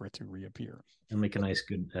 waiting for it to reappear. And make a nice,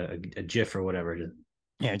 good, a GIF or whatever.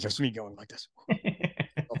 Yeah, just me going like this.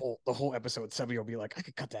 the whole episode, somebody will be like, I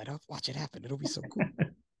could cut that up, watch it happen. It'll be so cool.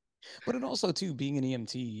 But it also, too, being an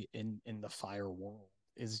EMT in the fire world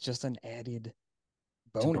is just an added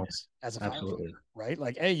bonus as a firefighter, right?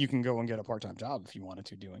 Like, you can go and get a part-time job if you wanted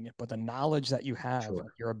to doing it, but the knowledge that you have,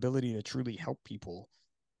 your ability to truly help people,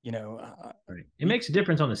 right. It makes a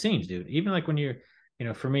difference on the scenes, dude. Even like when you're,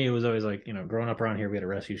 for me, it was always like, growing up around here, we had a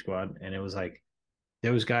rescue squad, and it was like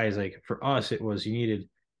those guys, like for us, it was you needed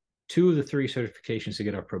 2 of the 3 certifications to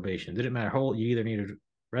get off probation. Didn't matter how you either needed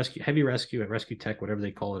heavy rescue, rescue tech, whatever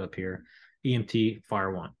they call it up here, EMT,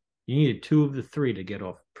 Fire 1. You needed two of the three to get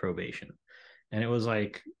off probation. And it was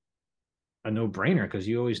like a no-brainer because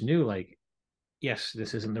you always knew like, yes,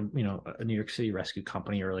 this isn't a New York City rescue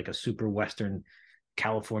company or like a super Western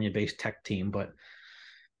California-based tech team, but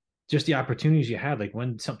just the opportunities you had, like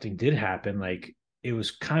when something did happen, like it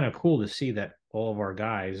was kind of cool to see that all of our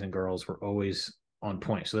guys and girls were always on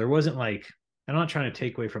point. So there wasn't like, I'm not trying to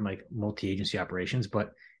take away from like multi-agency operations,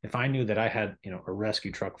 but if I knew that I had, a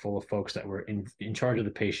rescue truck full of folks that were in charge of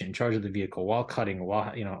the patient, in charge of the vehicle, while cutting,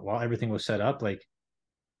 while everything was set up, like,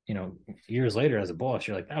 years later as a boss,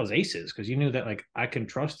 you're like, that was aces, because you knew that like I can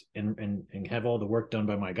trust and have all the work done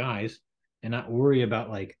by my guys and not worry about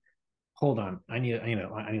like, hold on, I need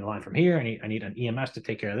a line from here. I need an EMS to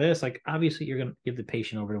take care of this. Like obviously you're gonna give the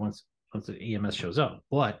patient over once the EMS shows up.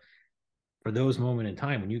 But for those moment in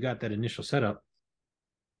time when you got that initial setup,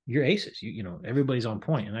 you're aces. Everybody's on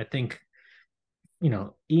point. And I think,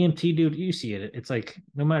 EMT dude, you see it. It's like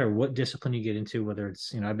no matter what discipline you get into, whether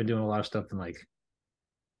it's, I've been doing a lot of stuff in like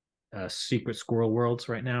secret squirrel worlds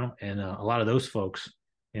right now, and a lot of those folks,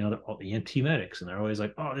 they're all EMT medics, and they're always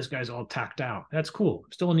like, "Oh, this guy's all tacked out." That's cool.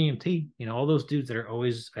 Still an EMT. All those dudes that are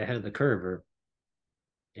always ahead of the curve are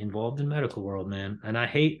involved in medical world, man. And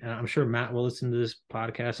and I'm sure Matt will listen to this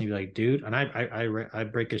podcast and be like, "Dude," and I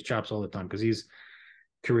break his chops all the time because he's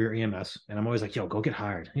career EMS, and I'm always like, "Yo, go get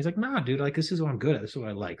hired." And he's like, "Nah, dude. Like this is what I'm good at. This is what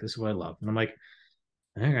I like. This is what I love." And I'm like,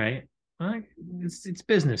 "All right." Like, it's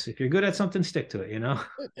business. If you're good at something, stick to it.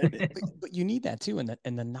 But you need that too, and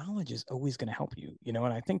the knowledge is always going to help you. And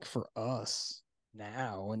I think for us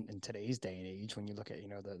now in today's day and age, when you look at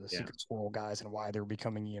the Yeah, secret squirrel guys and why they're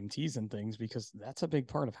becoming EMTs and things, because that's a big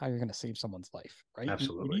part of how you're going to save someone's life, right? You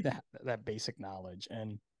absolutely. need that basic knowledge.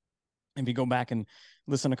 And if you go back and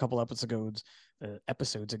listen a couple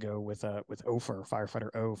episodes ago with Ofer,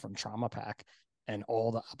 firefighter O from Trauma Pack, and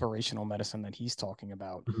all the operational medicine that he's talking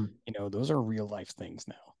about, Mhm. those are real life things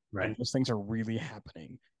now, and Right. those things are really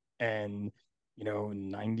happening. And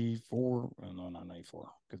 94, oh, no, not 94.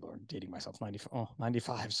 Good Lord, dating myself, 94,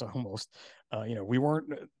 95, so almost. We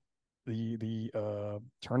weren't. The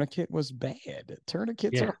tourniquet was bad.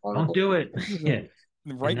 Tourniquets Yeah. are Don't horrible. do it. Yeah.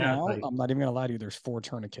 Right And now now, like, I'm not even gonna lie to you. There's 4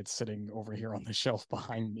 tourniquets sitting over here on the shelf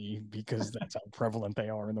behind me because that's how prevalent they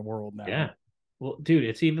are in the world now. yeah. Well, dude,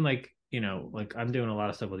 it's even like, like I'm doing a lot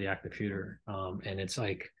of stuff with the active shooter. And it's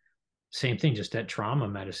like same thing, just that trauma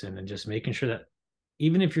medicine and just making sure that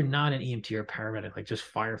even if you're not an EMT or paramedic, like just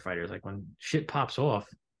firefighters, like when shit pops off,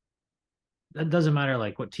 that doesn't matter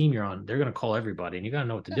like what team you're on, they're gonna call everybody and you gotta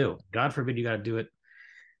know what to Yeah, do. God forbid you gotta do it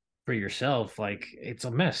for yourself. Like it's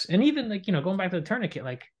a mess. And even like, going back to the tourniquet,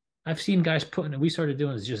 like I've seen guys putting we started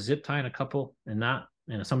doing is just zip tying a couple and not,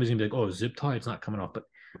 somebody's gonna be like, oh, zip tie, it's not coming off. But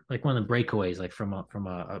like one of the breakaways, like from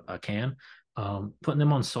a can, putting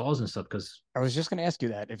them on saws and stuff. Cause I was just gonna ask you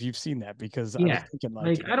that if you've seen that because I was yeah, thinking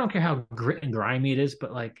like, like I don't care how grit and grimy it is,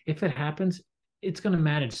 but like if it happens, it's gonna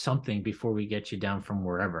manage something before we get you down from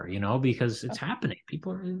wherever, because yeah, it's happening.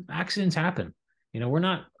 Accidents happen. We're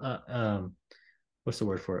not what's the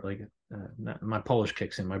word for it? Like my Polish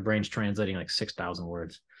kicks in. My brain's translating like 6,000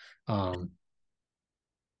 words. Um,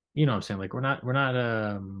 you know what I'm saying? Like we're not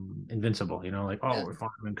invincible. Like yeah. we're fine.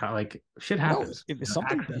 Like shit No, happens. if it's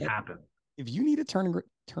something Accidents bad, happen. if you need a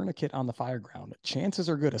tourniquet on the fire ground, chances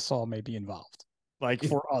are good a saw may be involved. Like It,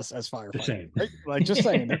 for us as the firefighters, same. right? Like just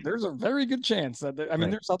saying, there's a very good chance that I mean,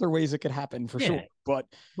 Right. there's other ways it could happen for sure, Yeah. but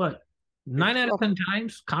But if 9 out you're of up, 10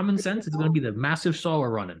 times, common it's sense, it's going to be the massive saw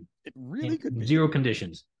we're running it really could in be. zero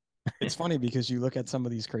conditions. It's funny because you look at some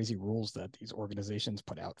of these crazy rules that these organizations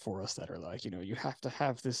put out for us that are like, you have to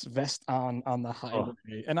have this vest on the highway.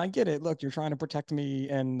 Oh, And I get it. Look, you're trying to protect me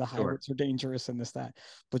and the sure. highways are dangerous and this, that.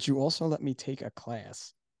 But you also let me take a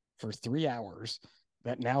class for 3 hours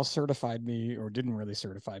that now certified me or didn't really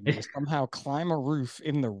certify me to somehow climb a roof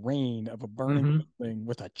in the rain of a burning Hmm. building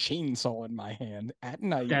with a chainsaw in my hand at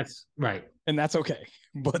night. That's right. And that's okay.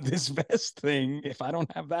 But this vest thing, if I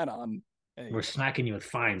don't have that on, We're hey, smacking you with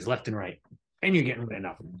fines left and right, and you're getting rid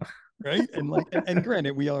of. right? And like, and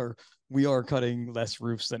granted, we are cutting less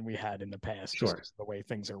roofs than we had in the past, just Sure. because of the way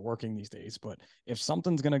things are working these days. But if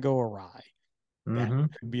something's gonna go awry, that Hmm.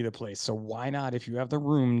 could be the place. So why not, if you have the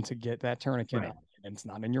room to get that tourniquet Right. on and it's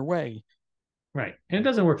not in your way? Right. And it Like,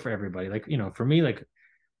 doesn't work for everybody. Like, for me, like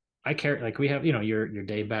I carry like we have, your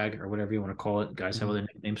day bag or whatever you want to call it. Guys have mhm. other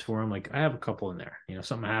nicknames for them. Like I have a couple in there.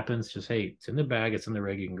 Something happens, just hey, it's in the bag, it's in the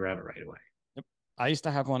rig, you can grab it right away. Yep. I used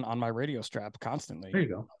to have one on my radio strap There constantly you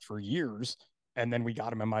go. for years, and then we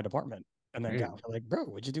got them in my department. And then There you guys go. were like, "Bro,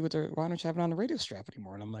 what'd you do with the? Why don't you have it on the radio strap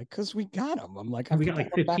anymore?" And I'm like, "Cause we got them." I'm like, And "I've we got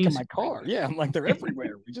got the like one back 15 in my supplies. car." Yeah, I'm like, they're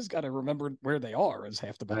everywhere. We just got to remember where they are is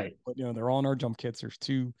half the battle. Right. But they're all in our jump kits. There's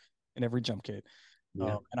two in every jump kit.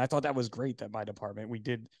 Yeah. And I thought that was great that my department, we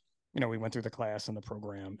did, we went through the class and the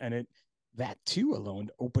program, and that too alone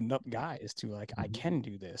opened up guys to like, I Mhm. can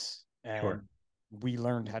do this. Sure. And we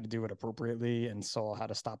learned how to do it appropriately and saw how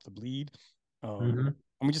to stop the bleed. Hmm.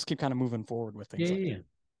 And we just keep kind of moving forward with Yeah, things like yeah, that. yeah.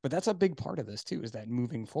 But that's a big part of this too, is that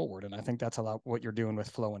moving forward. And I think that's a lot what you're doing with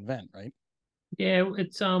flow and vent, right? Yeah,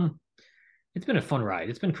 it's been a fun ride.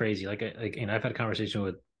 It's been crazy. I've had a conversation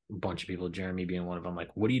with a bunch of people, Jeremy being one of them. Like,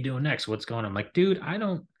 what are you doing next? What's going on? I'm like, dude, I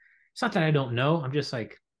don't. It's not that I don't know. I'm just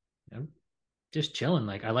like, I'm just chilling.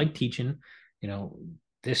 Like, I like teaching. You know,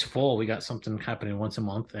 this fall we got something happening once a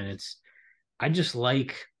month, and I just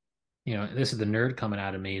like, this is the nerd coming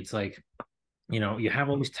out of me. It's like, you have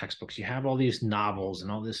all these textbooks, you have all these novels,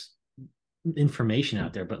 and all this information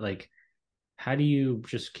out there, but like, how do you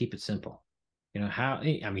just keep it simple? How,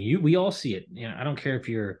 I mean, we all see it. I don't care if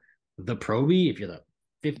you're the probie, if you're the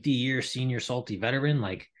 50-year senior salty veteran,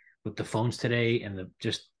 like with the phones today and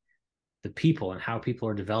just the people and how people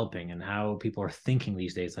are developing and how people are thinking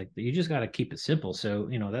these days. Like, you just got to keep it simple. So,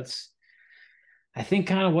 that's, I think,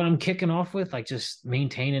 kind of what I'm kicking off with, like just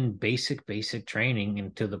maintaining basic training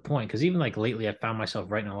and to the point. Cause even like lately, I found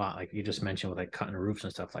myself writing a lot, like you just mentioned with like cutting roofs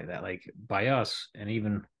and stuff like that. Like by us, and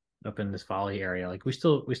even up in this Valley area, like we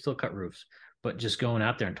still cut roofs, but just going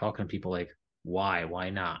out there and talking to people like, why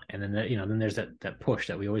not? And then, then there's that push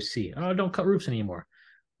that we always see. Oh, don't cut roofs anymore.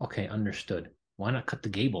 Okay, understood. Why not cut the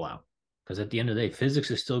gable out? Because at the end of the day,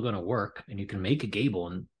 physics is still going to work, and you can make a gable,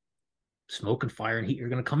 and smoke and fire and heat are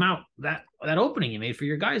going to come out that opening you made for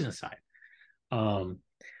your guys inside. Um,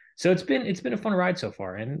 so it's been a fun ride so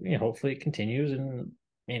far, and hopefully it continues. And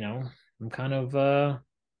I'm kind of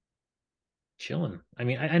chilling. I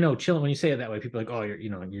mean, I know chilling when you say it that way, people are like, oh,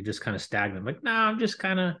 you're just kind of stagnant. I'm like, nah, I'm just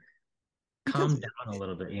kind of Because calmed down a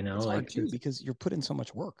little bit. it's hard Like too, because you're putting so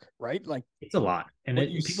much work, right? Like it's a lot, and what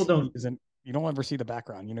you people see don't. isn't, you don't ever see the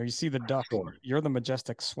background. You see the duck, Sure. you're the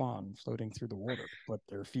majestic swan floating through the water, but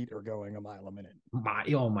their feet are going a mile a minute.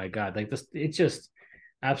 Oh my god, like this, it's just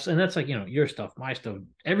absolutely. And that's like, your stuff, my stuff,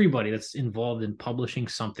 everybody that's involved in publishing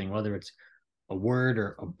something, whether it's a word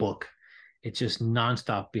or a book, it's just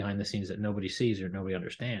nonstop behind the scenes that nobody sees or nobody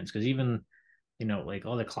understands. Because even, like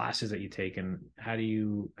all the classes that you take, and how do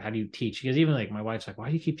you teach? Because even like my wife's like, why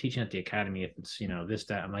do you keep teaching at the academy if it's, this,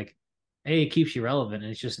 that? I'm like, hey, it keeps you relevant,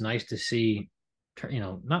 and it's just nice to see,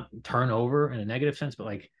 not turnover in a negative sense, but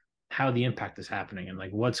like how the impact is happening and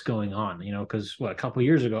like what's going on. Because what, a couple of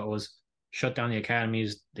years ago it was shut down the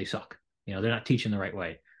academies, they suck. They're not teaching the right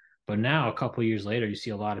way. But now, a couple of years later, you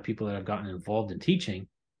see a lot of people that have gotten involved in teaching,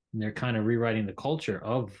 and they're kind of rewriting the culture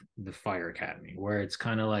of the fire academy, where it's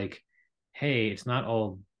kind of like, hey, it's not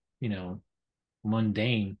all, you know,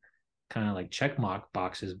 mundane, kind of like check mark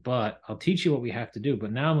boxes, but I'll teach you what we have to do.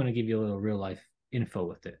 But now I'm going to give you a little real life info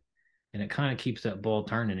with it. And it kind of keeps that ball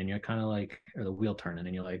turning, and you're kind of like, or the wheel turning,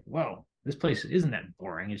 and you're like, whoa, this place isn't that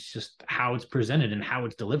boring. It's just how it's presented and how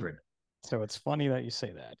it's delivered. So it's funny that you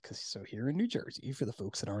say that, because so here in New Jersey, for the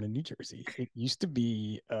folks that aren't in New Jersey, it used to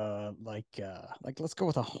be like let's go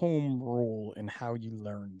with a home rule in how you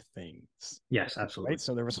learned things. Yes, Right. absolutely.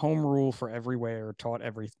 So there was home rule for everywhere, taught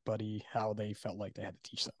everybody how they felt like they had to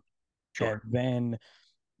teach them. And Sure. then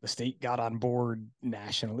the state got on board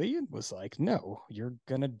nationally and was like, no, you're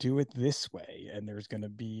going to do it this way. And there's going to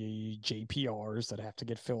be JPRs that have to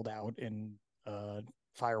get filled out in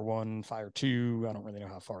Fire One, Fire Two. I don't really know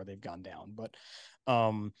how far they've gone down, but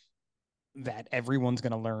um, that everyone's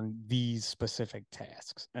going to learn these specific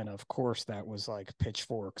tasks. And of course, that was like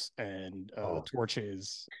pitchforks and Oh,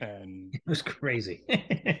 torches. And it was crazy.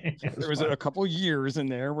 It was there was fun. a couple years in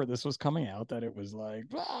there where this was coming out that it was like,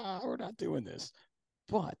 we're not doing this.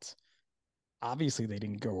 But obviously they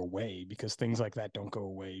didn't go away, because things like that don't go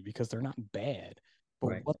away because they're not bad. But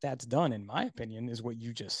Right. what that's done, in my opinion, is what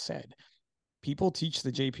you just said. People teach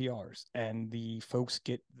the JPRs and the folks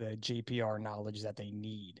get the JPR knowledge that they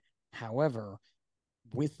need. However,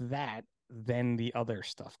 with that, then the other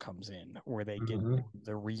stuff comes in where they get Hmm.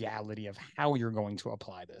 the reality of how you're going to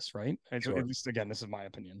apply this, right? At Sure. least, again, this is my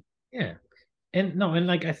opinion. Yeah. And no, and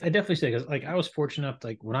like I definitely say, because like I was fortunate enough,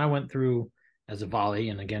 like when I went through as a volley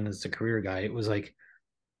and again as a career guy, it was like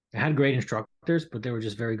I had great instructors, but they were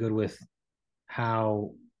just very good with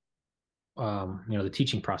how the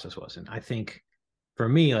teaching process was. And I think for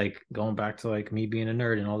me, like going back to like me being a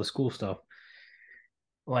nerd and all the school stuff,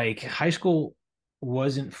 like high school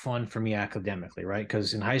wasn't fun for me academically, right?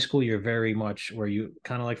 Because in high school you're very much where you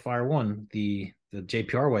kind of like Fire One, the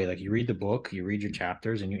JPR way, like you read the book, you read your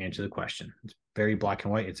chapters, and you answer the question. It's very black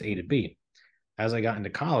and white. It's A to B. As I got into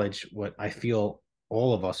college, what I feel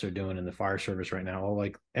all of us are doing in the fire service right now. All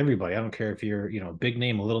like everybody. I don't care if you're, a big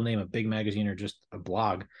name, a little name, a big magazine, or just a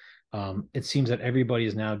blog. It seems that everybody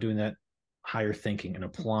is now doing that higher thinking and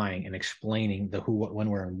applying and explaining the who, what, when,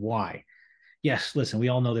 where, and why. Yes, listen, we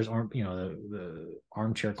all know there's the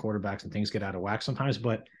armchair quarterbacks and things get out of whack sometimes,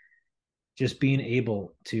 but just being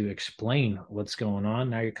able to explain what's going on,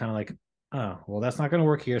 now you're kind of like, oh, well, that's not going to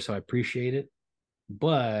work here, so I appreciate it,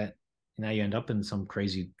 but now you end up in some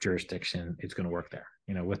crazy jurisdiction. It's going to work there,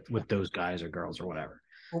 with those guys or girls or whatever.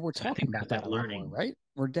 Well, we're So I talking think about that a lot more, learning, right?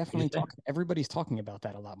 We're definitely talking, everybody's talking about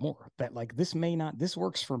that a lot more. That like this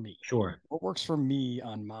works for me. sure, What works for me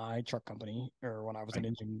on my truck company or when I was an right,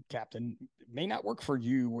 engine captain may not work for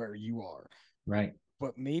you where you are, right,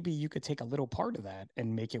 but maybe you could take a little part of that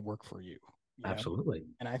and make it work for you, you know? absolutely,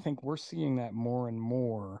 And I think we're seeing that more and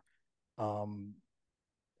more um,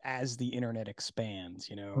 as the internet expands,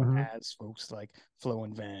 mm-hmm. as folks like Flo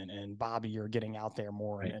and Van and Bobby are getting out there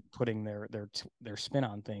more and, Right, and putting their spin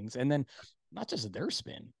on things, and then not just their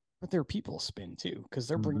spin, but their people spin too, because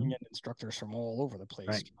they're bringing mm-hmm. in instructors from all over the place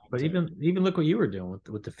Right. trying But to. even look what you were doing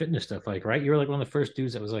with the fitness stuff, like, right, you were like one of the first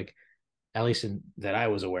dudes that was like, at least that I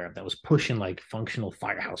was aware of, that was pushing like functional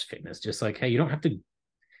firehouse fitness. Just like, hey, you don't have to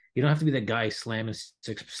be that guy slamming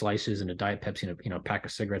 6 slices and a diet Pepsi and a pack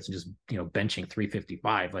of cigarettes and just benching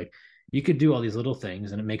 355. Like, you could do all these little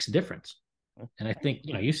things and it makes a difference. And I think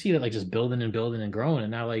you see that like just building and building and growing.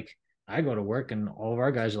 And now like I go to work and all of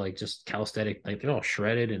our guys are like just calisthenic, like they're all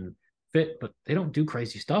shredded and fit, but they don't do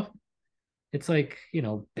crazy stuff. It's like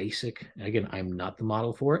basic. And again, I'm not the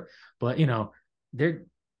model for it, but they're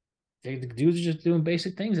the dudes are just doing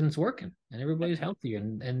basic things and it's working and everybody's healthy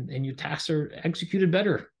and your tasks are executed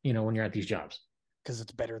better, when you're at these jobs. Because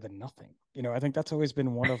it's better than nothing. I think that's always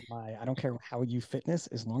been one of my, I don't care how you fitness,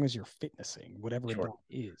 as long as you're fitnessing, whatever Sure. that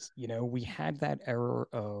is. We had that era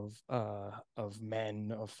of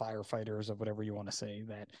men, of firefighters, of whatever you want to say,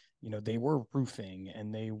 that, they were roofing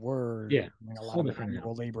and they were Yeah. doing a lot Whole of different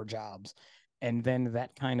manual now. labor jobs. And then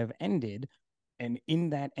that kind of ended. And in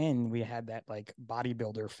that end, we had that like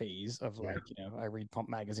bodybuilder phase of Yeah. like, I read Pump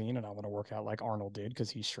Magazine and I want to work out like Arnold did because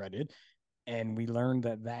he's shredded, and we learned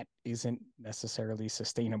that that isn't necessarily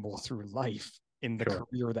sustainable through life in the Sure.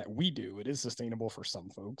 career that we do. It is sustainable for some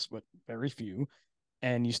folks, but very few.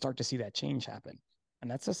 And you start to see that change happen. And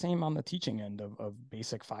that's the same on the teaching end of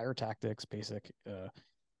basic fire tactics, basic.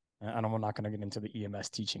 And I'm not going to get into the EMS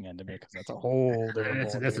teaching end of it because that's a whole different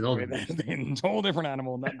ball That's game. an old Right? one. That's a whole different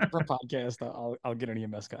animal, not different podcast. I'll get an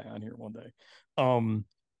EMS guy on here one day. Um,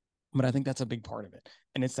 but I think that's a big part of it.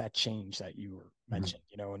 And it's that change that you were Mhm. mentioned,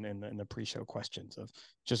 in the pre-show questions of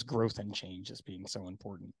just growth and change as being so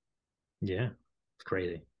important. Yeah. It's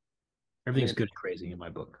crazy. I Everything's mean, good and crazy in my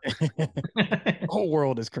book. the whole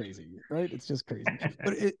world is crazy, right? It's just crazy.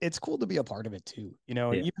 But it's cool to be a part of it too, and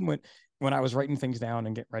Yeah. even when I was writing things down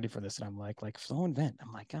and getting ready for this, and I'm like Flow and Vent,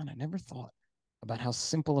 I'm like, God, I never thought about how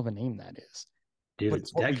simple of a name that is. But Dude,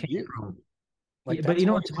 it's what that we came do. from, Like yeah, but that's you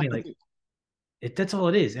know all what's you funny? have to Like, do. that's all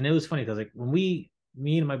it is. And it was funny because like when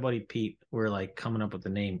me and my buddy Pete were like coming up with the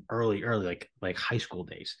name early, like high school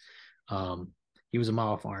days. Um, he was a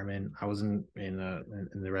mile fireman. I was in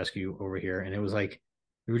the rescue over here, and it was like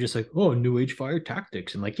we were just like, oh, new age fire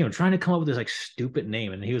tactics, and like trying to come up with this like stupid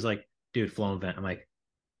name. And he was like, dude, flow event. I'm like,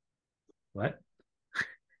 what?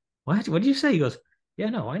 What did you say? He goes, yeah,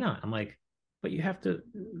 no, why not? I'm like, but you have to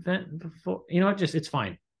vent before. You know what? Just it's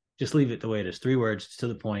fine. Just leave it the way it is. 3 words, it's to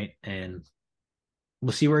the point, and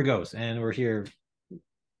we'll see where it goes. And we're here.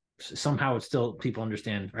 Somehow it's still people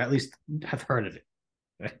understand, or at least have heard of it.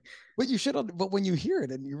 But you should, but when you hear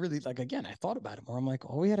it and you really like, again, I thought about it more. I'm like,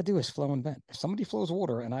 all we got to do is flow and vent. If somebody flows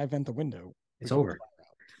water and I vent the window, we It's can put over. fire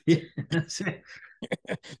out. That's Yeah, it. that's it.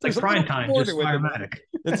 There's Like a little prime bit time, more just to it than that. firematic.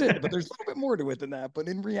 That's it. But there's a little bit more to it than that. But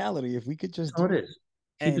in reality, if we could That's just all do it it, is.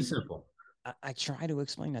 Keep it and simple. I try to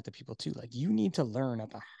explain that to people too. Like, you need to learn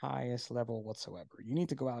at the highest level whatsoever. You need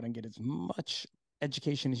to go out and get as much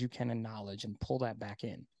education as you can and knowledge and pull that back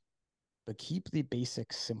in. But keep the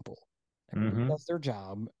basics simple. Everybody Mm-hmm. does their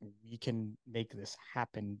job. We can make this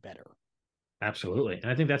happen better. Absolutely. And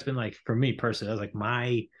I think that's been like for me personally, that was like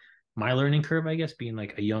my learning curve, I guess, being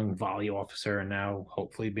like a young volley officer and now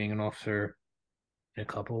hopefully being an officer in a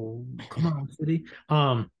couple, come on, city.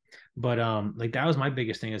 But like that was my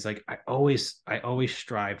biggest thing is like I always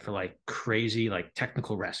strive for like crazy like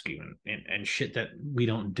technical rescue and shit that we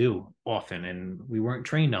don't do often and we weren't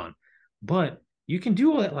trained on. But you can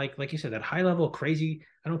do all that like you said, that high level crazy.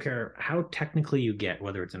 I don't care how technically you get,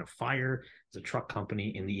 whether it's in a fire, as a truck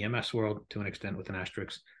company, in the EMS world to an extent with an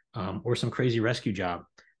asterisk, or some crazy rescue job.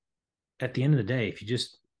 At the end of the day, if you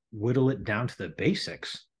just whittle it down to the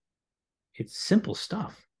basics, It's simple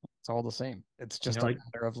stuff. It's all the same. It's You just know, a like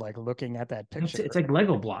matter of like looking at that picture it's like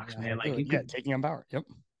Lego and blocks, figuring out how man. to do Like it. you Yeah, could taking on power. Yep.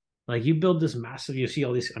 like you build this massive. You see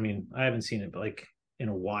all these. I mean, I haven't seen it, but like in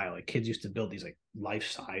a while, like kids used to build these like life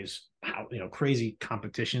size, how crazy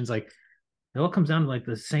competitions. Like it all comes down to like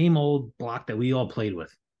the same old block that we all played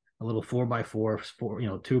with, a little 4x4,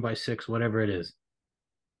 2x6, whatever it is.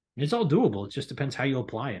 It's all doable. It just depends how you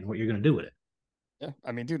apply it and what you're going to do with it. Yeah.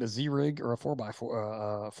 I mean, dude, a Z rig or a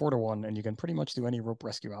 4x4, 4-to-1, and you can pretty much do any rope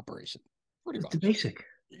rescue operation. Pretty It's the much. basic.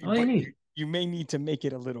 All you But need. you may need to make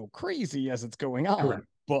it a little crazy as it's going on, Correct.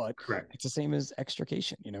 but Correct. it's the same as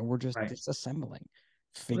extrication. We're just Right. disassembling.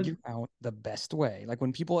 But Figure out the best way. Like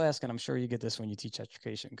when people ask, and I'm sure you get this when you teach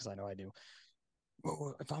extrication, because I know I do.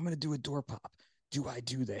 Well, if I'm going to do a door pop, do I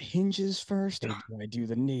do the hinges first or do I do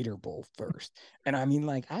the nader bolt first? And I mean,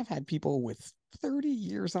 like, I've had people with 30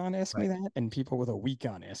 years on ask me right. that, and people with a week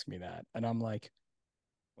on ask me that. And I'm like,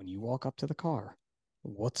 when you walk up to the car,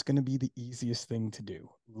 what's going to be the easiest thing to do?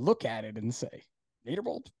 Look at it and say, nader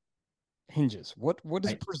bolt, hinges. What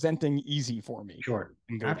is Right. presenting easy for me? Sure.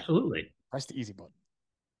 And go down. Absolutely. Press the easy button.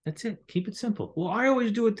 That's it. Keep it simple. Well, I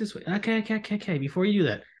always do it this way. Okay, okay, okay, okay. Before you do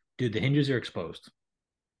that, dude, the hinges are exposed.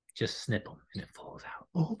 Just snip them and it falls out.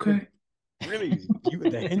 Oh, okay. Really easy.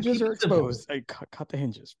 The hinges Keep are it simple. exposed. Hey, cut the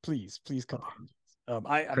hinges, please cut the Oh, hinges. I'm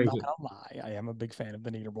not crazy. gonna lie. I am a big fan of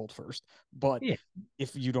the nader bolt first, but Yeah,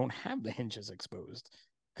 if you don't have the hinges exposed,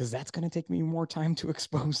 because that's gonna take me more time to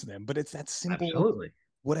expose them. But it's that simple, absolutely.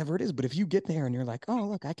 whatever it is. But if you get there and you're like, oh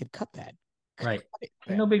look, I could cut that, cut Right. it Ain't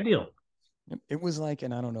that no big deal. it was like,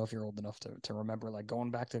 and I don't know if you're old enough to remember, like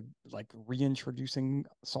going back to like reintroducing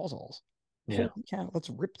sawzalls. Yeah. Holy cow, let's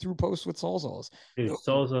rip through posts with sawzalls. Dude, No,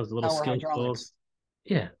 souls, those little power skill souls. hydraulics.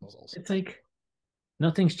 Yeah. Sawzalls. It's like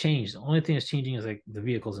nothing's changed. The only thing that's changing is like the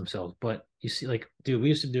vehicles themselves. But you see, like, dude, we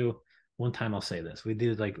used to do one time. I'll say this: we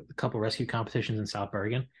did like a couple rescue competitions in South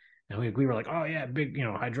Bergen, and we were like, oh yeah, big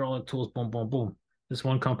hydraulic tools, boom, boom, boom. This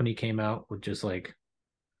one company came out with just like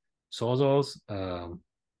sawzalls,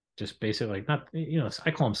 just basic like not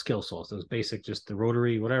I call them skill saws. Those basic, just the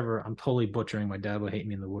rotary, whatever. I'm totally butchering. My dad would hate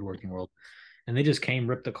me in the woodworking world, and they just came,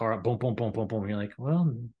 ripped the car up, boom, boom, boom, boom, boom. And you're like,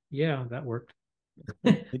 well, yeah, that worked.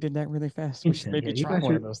 They did that really fast. We should Instant. Yeah, maybe you try guys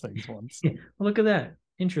one are. of those things once. Yeah, well, look at that.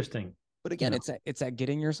 Interesting. But You again, know. it's at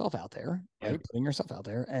getting yourself out there, Yeah. right? Putting yourself out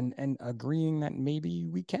there and agreeing that maybe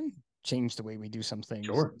we can change the way we do some things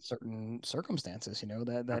Sure. in certain circumstances, that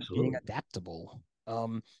being Absolutely. adaptable.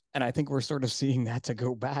 And I think we're sort of seeing that to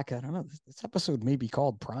go back. I don't know. This episode may be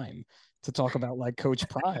called Prime to talk about like Coach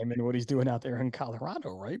Prime and what he's doing out there in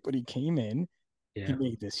Colorado, right? But he came in, he Yeah.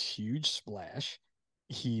 made this huge splash.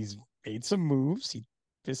 He's made some moves. He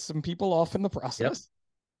pissed some people off in the Yep. process.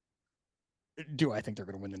 Do I think they're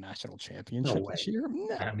going to win the national No championship this way. year?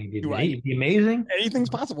 I No. mean, Do I? it'd be amazing. Anything's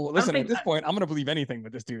possible. I don't Listen, at think. this point, I'm going to believe anything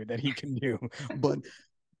with this dude that he can do. But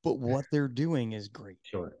what they're doing is great.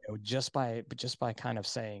 Sure. Just by kind of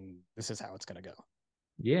saying this is how it's going to go.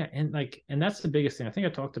 Yeah, and that's the biggest thing. I think I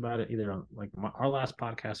talked about it either on like our last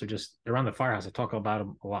podcast or just around the firehouse. I talk about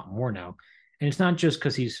him a lot more now, and it's not just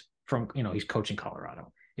because he's from he's coaching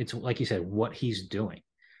Colorado. It's like you said, what he's doing.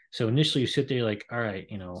 So initially, you sit there, you're like, all right,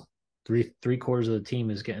 three-quarters of the team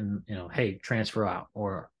is getting, hey, transfer out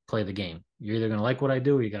or play the game. You're either gonna like what I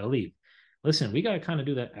do or you got to leave. Listen, we got to kind of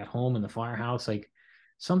do that at home in the firehouse. Like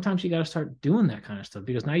sometimes you got to start doing that kind of stuff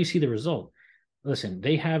because now you see the result. Listen,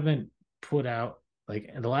 they haven't put out like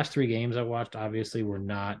the last three games I watched, obviously, were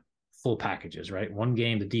not full packages, right? One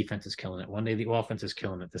game, the defense is killing it. One day, the offense is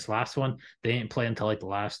killing it. This last one, they didn't play until like the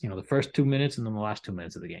last, the first 2 minutes and then the last 2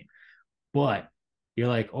 minutes of the game. But you're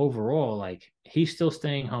like, overall, like he's still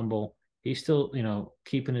staying humble. He's still,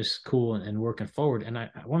 keeping his cool and working forward. And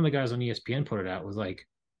one of the guys on ESPN put it out was like,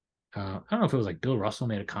 I don't know if it was like Bill Russell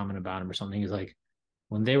made a comment about him or something. He's like,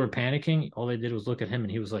 when they were panicking, all they did was look at him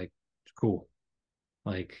and he was like, cool.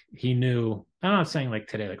 Like he knew, I'm not saying like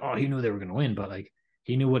today, like, oh, he knew they were going to win, but like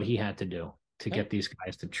he knew what he had to do to Yeah. get these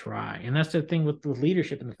guys to try. And that's the thing with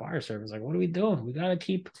leadership in the fire service. Like, what are we doing? You got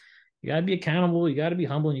to be accountable. You got to be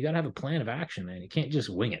humble and you got to have a plan of action, man. You can't just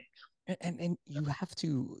wing it. And you have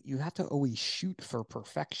to always shoot for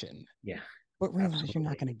perfection. Yeah, But realize you're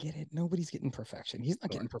not absolutely. going to get it. Nobody's getting perfection. He's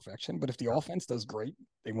not Sure. getting perfection. But if the No, offense does great,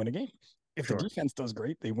 they win a game. If the sure. defense does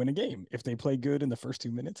great, they win a game. If they play good in the first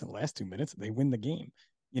 2 minutes and the last 2 minutes, they win the game.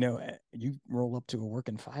 You roll up to a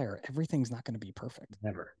working fire, everything's not going to be perfect,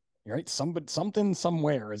 Never. right? Something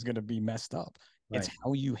somewhere is going to be messed up. It's Right.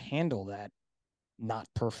 how you handle that not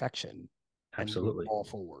perfection and move the Absolutely. ball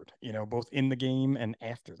forward, both in the game and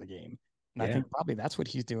after the game. And I Yeah, think probably that's what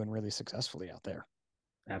he's doing really successfully out there.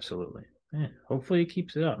 absolutely. Yeah. Hopefully he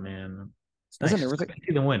keeps it up, man. It's Listen, nice. there was I can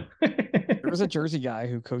see them win. a Jersey guy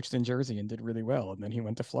who coached in Jersey and did really well, and then he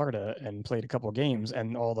went to Florida and played a couple of games,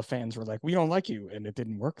 and all the fans were like, "We don't like you," and it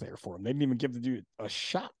didn't work there for him. They didn't even give the dude a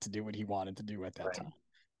shot to do what he wanted to do at that Right. time.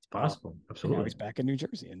 It's possible. And now Absolutely. he's back in New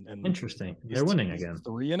Jersey, and Interesting. They're winning he's again.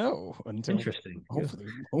 3-0 until Interesting. Good.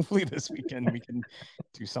 hopefully this weekend we can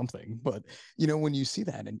do something. But when you see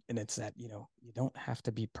that, and it's that you don't have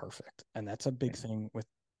to be perfect, and that's a big thing with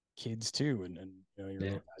kids too. And your Yeah.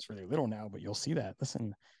 little guy's really little now, but you'll see that.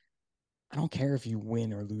 Listen, I don't care if you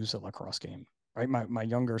win or lose a lacrosse game, right? My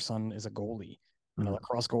younger son is a goalie, and a Mm,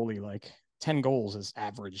 lacrosse goalie, like 10 goals is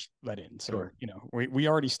average let in. So, sure. we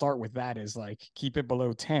already start with that as like keep it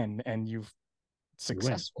below 10 and you've You win.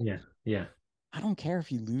 successful. Yeah. Yeah. I don't care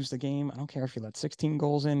if you lose the game. I don't care if you let 16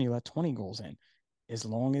 goals in, you let 20 goals in, as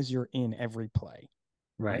long as you're in every play.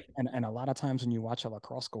 Right. Right. And a lot of times when you watch a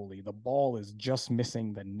lacrosse goalie, the ball is just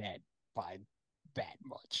missing the net by that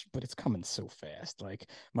much, but it's coming so fast. Like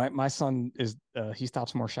my son is he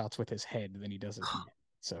stops more shots with his head than he does his net.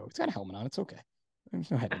 So he's got a helmet on. It's okay.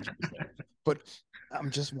 There's no head injuries there. But I'm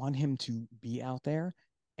just want him to be out there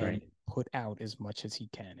and Right. put out as much as he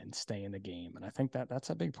can and stay in the game. And I think that's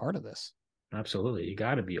a big part of this. Absolutely. You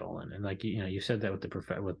got to be all in. And like, you said that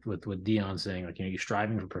with with Dion saying, like, you're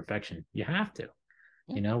striving for perfection. You have to,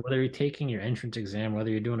 Yeah. whether you're taking your entrance exam, whether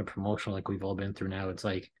you're doing a promotion like we've all been through now, it's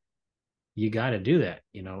like, you got to do that.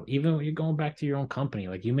 Even when you're going back to your own company,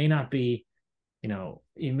 like you may not be,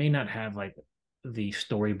 you may not have like the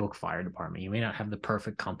storybook fire department. You may not have the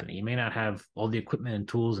perfect company. You may not have all the equipment and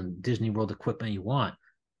tools and Disney World equipment you want.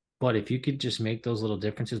 But if you could just make those little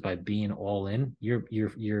differences by being all in, your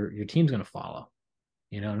team's going to follow.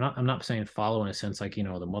 I'm not saying follow in a sense like the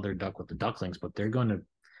mother duck with the ducklings, but they're going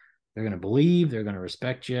to believe, they're going to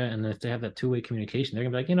respect you, and if they have that two-way communication, they're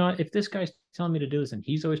going to be like, if this guy's telling me to do this and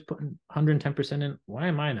he's always putting 110% in, why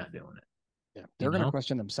am I not doing it? Yeah, they're going to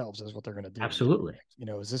question themselves as what they're going to do. Absolutely.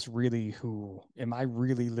 Is this really am I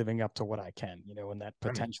really living up to what I can, and that Right.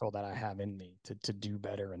 potential that I have in me to do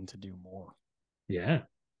better and to do more. Yeah.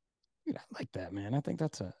 I like that, man. I think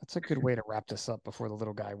that's a good way to wrap this up before the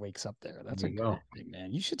little guy wakes up there. That's There a you good go. thing,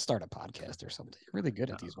 man. You should start a podcast or something. You're really good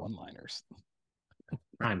at these one-liners.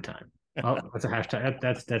 Prime time. Oh, that's a hashtag.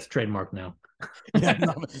 That's trademark now. Yeah,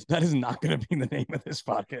 no, that is not going to be the name of this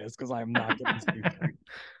podcast because I am not going to do that.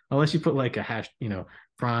 Unless you put like a hash,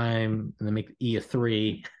 prime, and then make the E a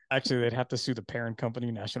 3. Actually, they'd have to sue the parent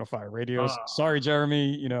company, National Fire Radios. Oh. Sorry,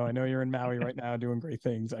 Jeremy. I know you're in Maui right now doing great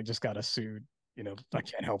things. I just got us sued. I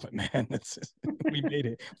can't help it, man. We made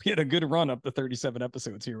it. We had a good run up to 37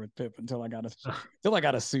 episodes here with Pip until I got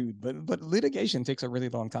us sued. But litigation takes a really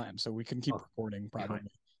long time, so we can keep recording probably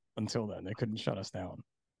until then. They couldn't shut us down.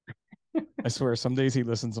 I swear, some days he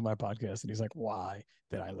listens to my podcast and he's like, "Why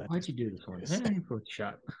did I let? Why'd you do this one? For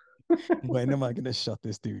shot. When am I going to shut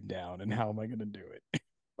this dude down? And how am I going to do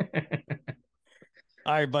it?"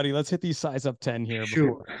 All right, buddy. Let's hit these size up 10 here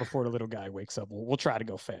before the little guy wakes up. We'll try to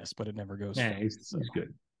go fast, but it never goes Yeah, fast. he's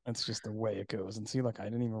good. That's just the way it goes. And see, look, I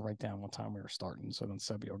didn't even write down what time we were starting, so then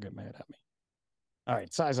Sebi will get mad at me. All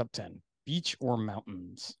right, size up 10. Beach or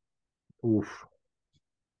mountains? Oof.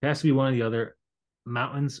 It has to be one or the other.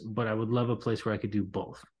 Mountains, but I would love a place where I could do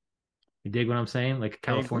both. You dig what I'm saying? Like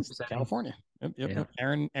California. California. Yep.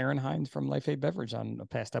 Aaron Hines from Life Aid Beverage on a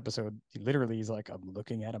past episode. He's like, I'm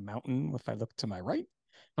looking at a mountain if I look to my right.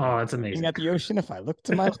 Oh, that's amazing. Looking at the ocean if I look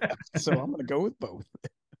to my left. So I'm going to go with both.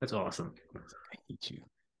 That's awesome. I hate you.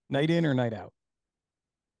 Night in or night out?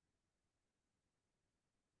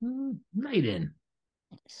 Night in.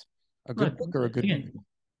 Nice. A good book or a good movie?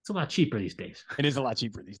 It's a lot cheaper these days. It is a lot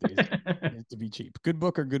cheaper these days. It is to be cheap. Good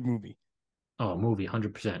book or good movie? Oh, movie,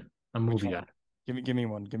 100%. A movie guy. Give me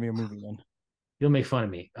one. Give me a movie then. You'll make fun of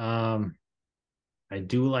me. I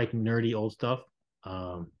do like nerdy old stuff.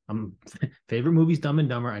 Favorite movie's Dumb and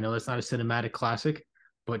Dumber. I know that's not a cinematic classic,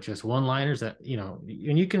 but just one-liners that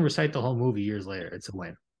and you can recite the whole movie years later. It's a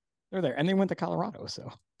win. They're there, and they went to Colorado.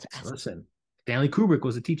 So listen, Stanley Kubrick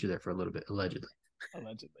was a teacher there for a little bit, allegedly.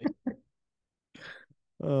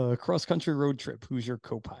 Cross country road trip. Who's your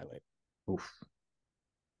co-pilot? Oof.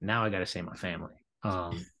 Now I got to say my family.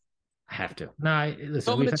 I have to. No,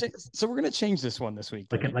 listen. So we're gonna change this one this week.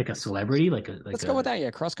 Like a celebrity. Let's go with that.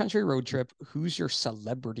 Yeah, cross country road trip. Who's your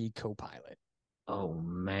celebrity co-pilot? Oh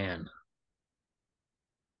man.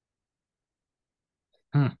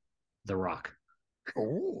 The Rock.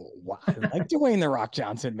 Oh, wow. I like Dwayne The Rock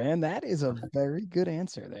Johnson, man. That is a very good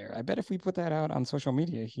answer there. I bet if we put that out on social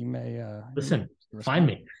media, he may find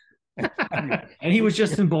me. And he was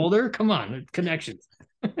just in Boulder. Come on, connections.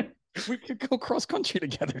 We could go cross country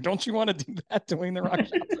together. Don't you want to do that, Dwayne the Rock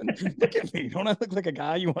Johnson? Look at me. Don't I look like a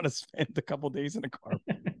guy you want to spend a couple days in a car?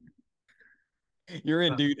 You're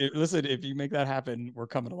in, dude. Listen, if you make that happen, we're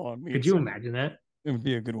coming along. Could you imagine that? It would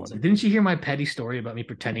be a good one. Didn't you hear my petty story about me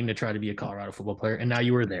pretending to try to be a Colorado football player, and now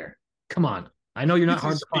you were there? Come on. I know you're not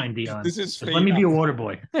hard to find, Dion. This is let me be a water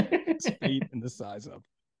boy. Fate and the size up.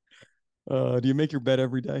 Do you make your bed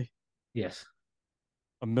every day? Yes.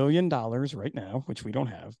 $1 million right now, which we don't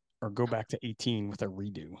have, or go back to 18 with a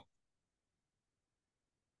redo.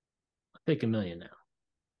 I'll take $1 million now.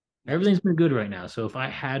 Everything's been good right now. So if I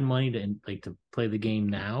had money to play the game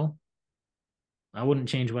now, I wouldn't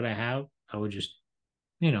change what I have. I would just,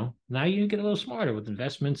 now you get a little smarter with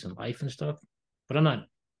investments and life and stuff. But I'm not.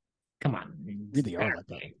 Come on, you really are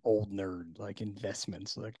like an old nerd, like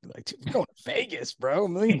investments, like we're going to Vegas, bro.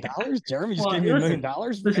 $1 million. Jeremy just gave me $1 million.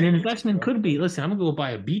 Listen, an investment could be. Listen, I'm gonna go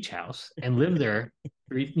buy a beach house and live there,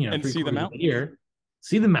 and see the mountains. Year,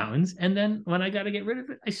 see the mountains, and then when I got to get rid of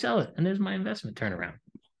it, I sell it, and there's my investment turnaround.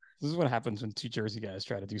 This is what happens when two Jersey guys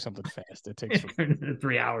try to do something fast. It takes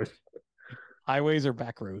 3 hours. Highways or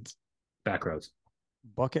back roads? Back roads.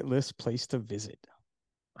 Bucket list place to visit.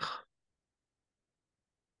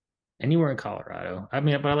 Anywhere in Colorado. I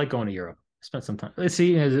mean, but I like going to Europe. I spent some time. Let's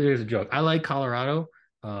see, here's a joke. I like Colorado,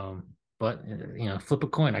 but flip a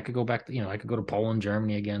coin. I could go back to, I could go to Poland,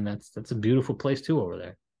 Germany again. That's a beautiful place too over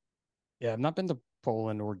there. Yeah, I've not been to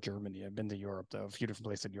Poland or Germany. I've been to Europe though, a few different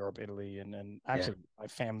places in Europe, Italy, and actually my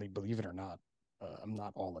family, believe it or not, I'm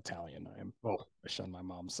not all Italian. I am Polish on my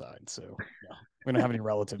mom's side, so yeah, we don't have any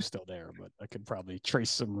relatives still there, but I could probably trace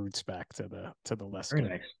some roots back to the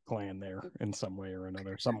Lesko clan there in some way or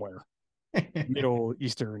another. Somewhere, Middle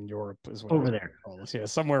Eastern Europe is what over there. Yeah,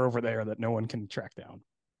 somewhere over there that no one can track down.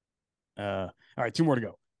 All right, 2 more to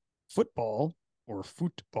go. Football or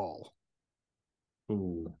football?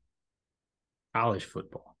 Ooh, college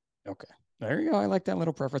football. Okay. There you go. I like that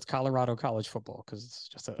little preference. Colorado college football because it's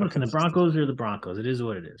just listen, the Broncos are the Broncos. It is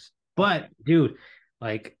what it is. But dude,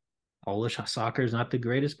 like Polish soccer is not the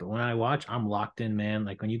greatest, but when I watch, I'm locked in, man.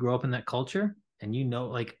 Like when you grow up in that culture and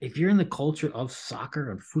like if you're in the culture of soccer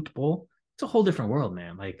and football, it's a whole different world,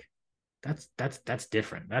 man. Like that's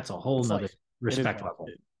different. That's a whole nother respect level.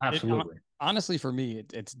 Absolutely. Honestly, for me,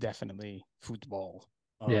 it's definitely football.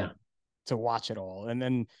 To watch it all. And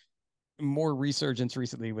then more resurgence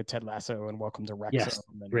recently with Ted Lasso and Welcome to Wrexham. Yes,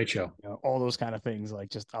 great show. All those kind of things.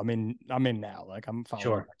 Like, just I'm in now. Like, I'm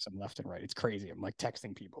following Wrexham left and right. It's crazy. I'm like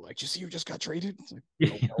texting people, like, "You see who just got traded?" It's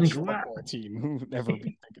like, football team who never been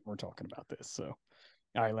thinking we're talking about this. So,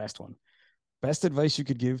 all right, last one. Best advice you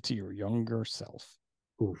could give to your younger self?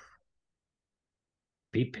 Oof.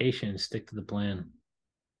 Be patient and stick to the plan.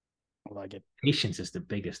 Well, I get patience is the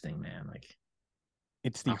biggest thing, man. Like.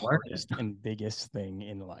 It's the hardest and biggest thing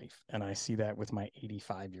in life. And I see that with my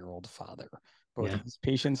 85-year-old father, both his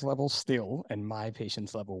patience level still and my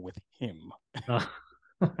patience level with him.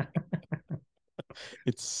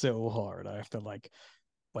 It's so hard. I have to like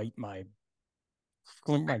bite my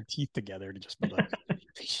teeth together to just be like, be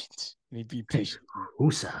patient. You need to be patient.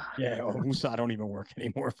 Usa. Yeah, Usa. I don't even work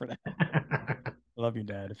anymore for that. I love you,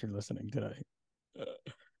 Dad, if you're listening today.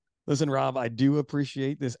 Listen, Rob, I do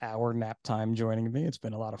appreciate this hour nap time joining me. It's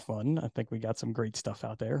been a lot of fun. I think we got some great stuff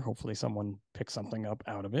out there. Hopefully someone picks something up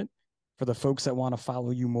out of it. For the folks that want to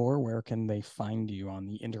follow you more, where can they find you on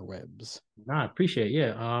the interwebs? I appreciate it.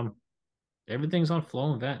 Yeah. Everything's on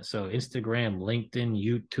Flow Event. So Instagram, LinkedIn,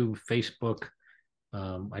 YouTube, Facebook.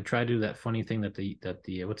 I try to do that funny thing that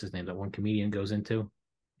the what's his name? That one comedian goes into.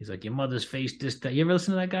 He's like, your mother's face, this, that. You ever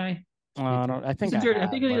listen to that guy? I think he's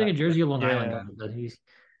like a Jersey or Long Island guy, but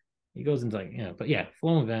he goes into like, but yeah,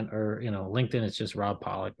 Flow Event or, LinkedIn, it's just Rob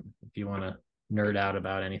Policht. If you want to nerd out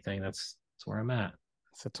about anything, that's where I'm at.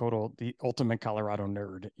 It's the ultimate Colorado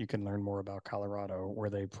nerd. You can learn more about Colorado where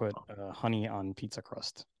they put honey on pizza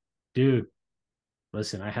crust. Dude,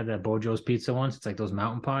 listen, I had that Bojo's pizza once. It's like those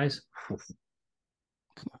mountain pies.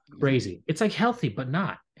 Crazy. It's like healthy, but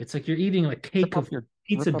not. It's like you're eating a cake of your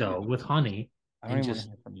pizza dough with honey. I don't even want to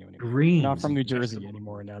hear from you anymore. Greens. Not from New Jersey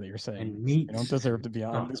anymore. Now that you're saying you don't deserve to be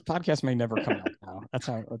on this podcast, may never come out now. That's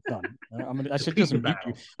how it's done. I should just mute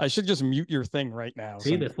you. I should just mute your thing right now.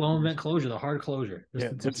 See the Flow Event closure, the hard closure.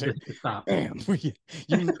 Just stop. Damn, you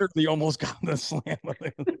literally almost got the slam.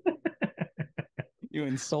 You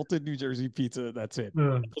insulted New Jersey pizza. That's it.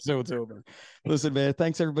 Episode's over. Listen, man,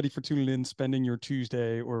 thanks everybody for tuning in, spending your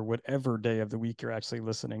Tuesday or whatever day of the week you're actually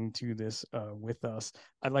listening to this with us.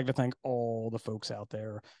 I'd like to thank all all the folks out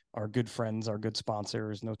there, our good friends, our good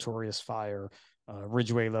sponsors, Notorious Fire,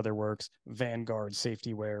 Ridgeway Leatherworks, Vanguard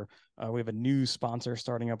Safety Wear. We have a new sponsor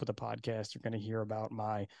starting up with the podcast. You're going to hear about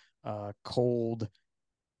my cold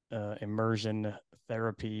immersion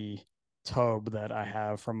therapy tub that I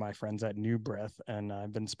have from my friends at New Breath. And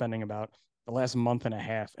I've been spending about the last month and a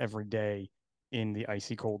half every day in the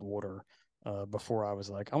icy cold water before I was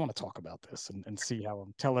like, I want to talk about this and see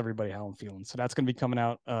tell everybody how I'm feeling. So that's going to be coming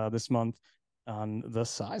out this month on the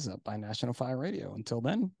Size Up by National Fire Radio. Until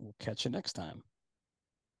then, we'll catch you next time.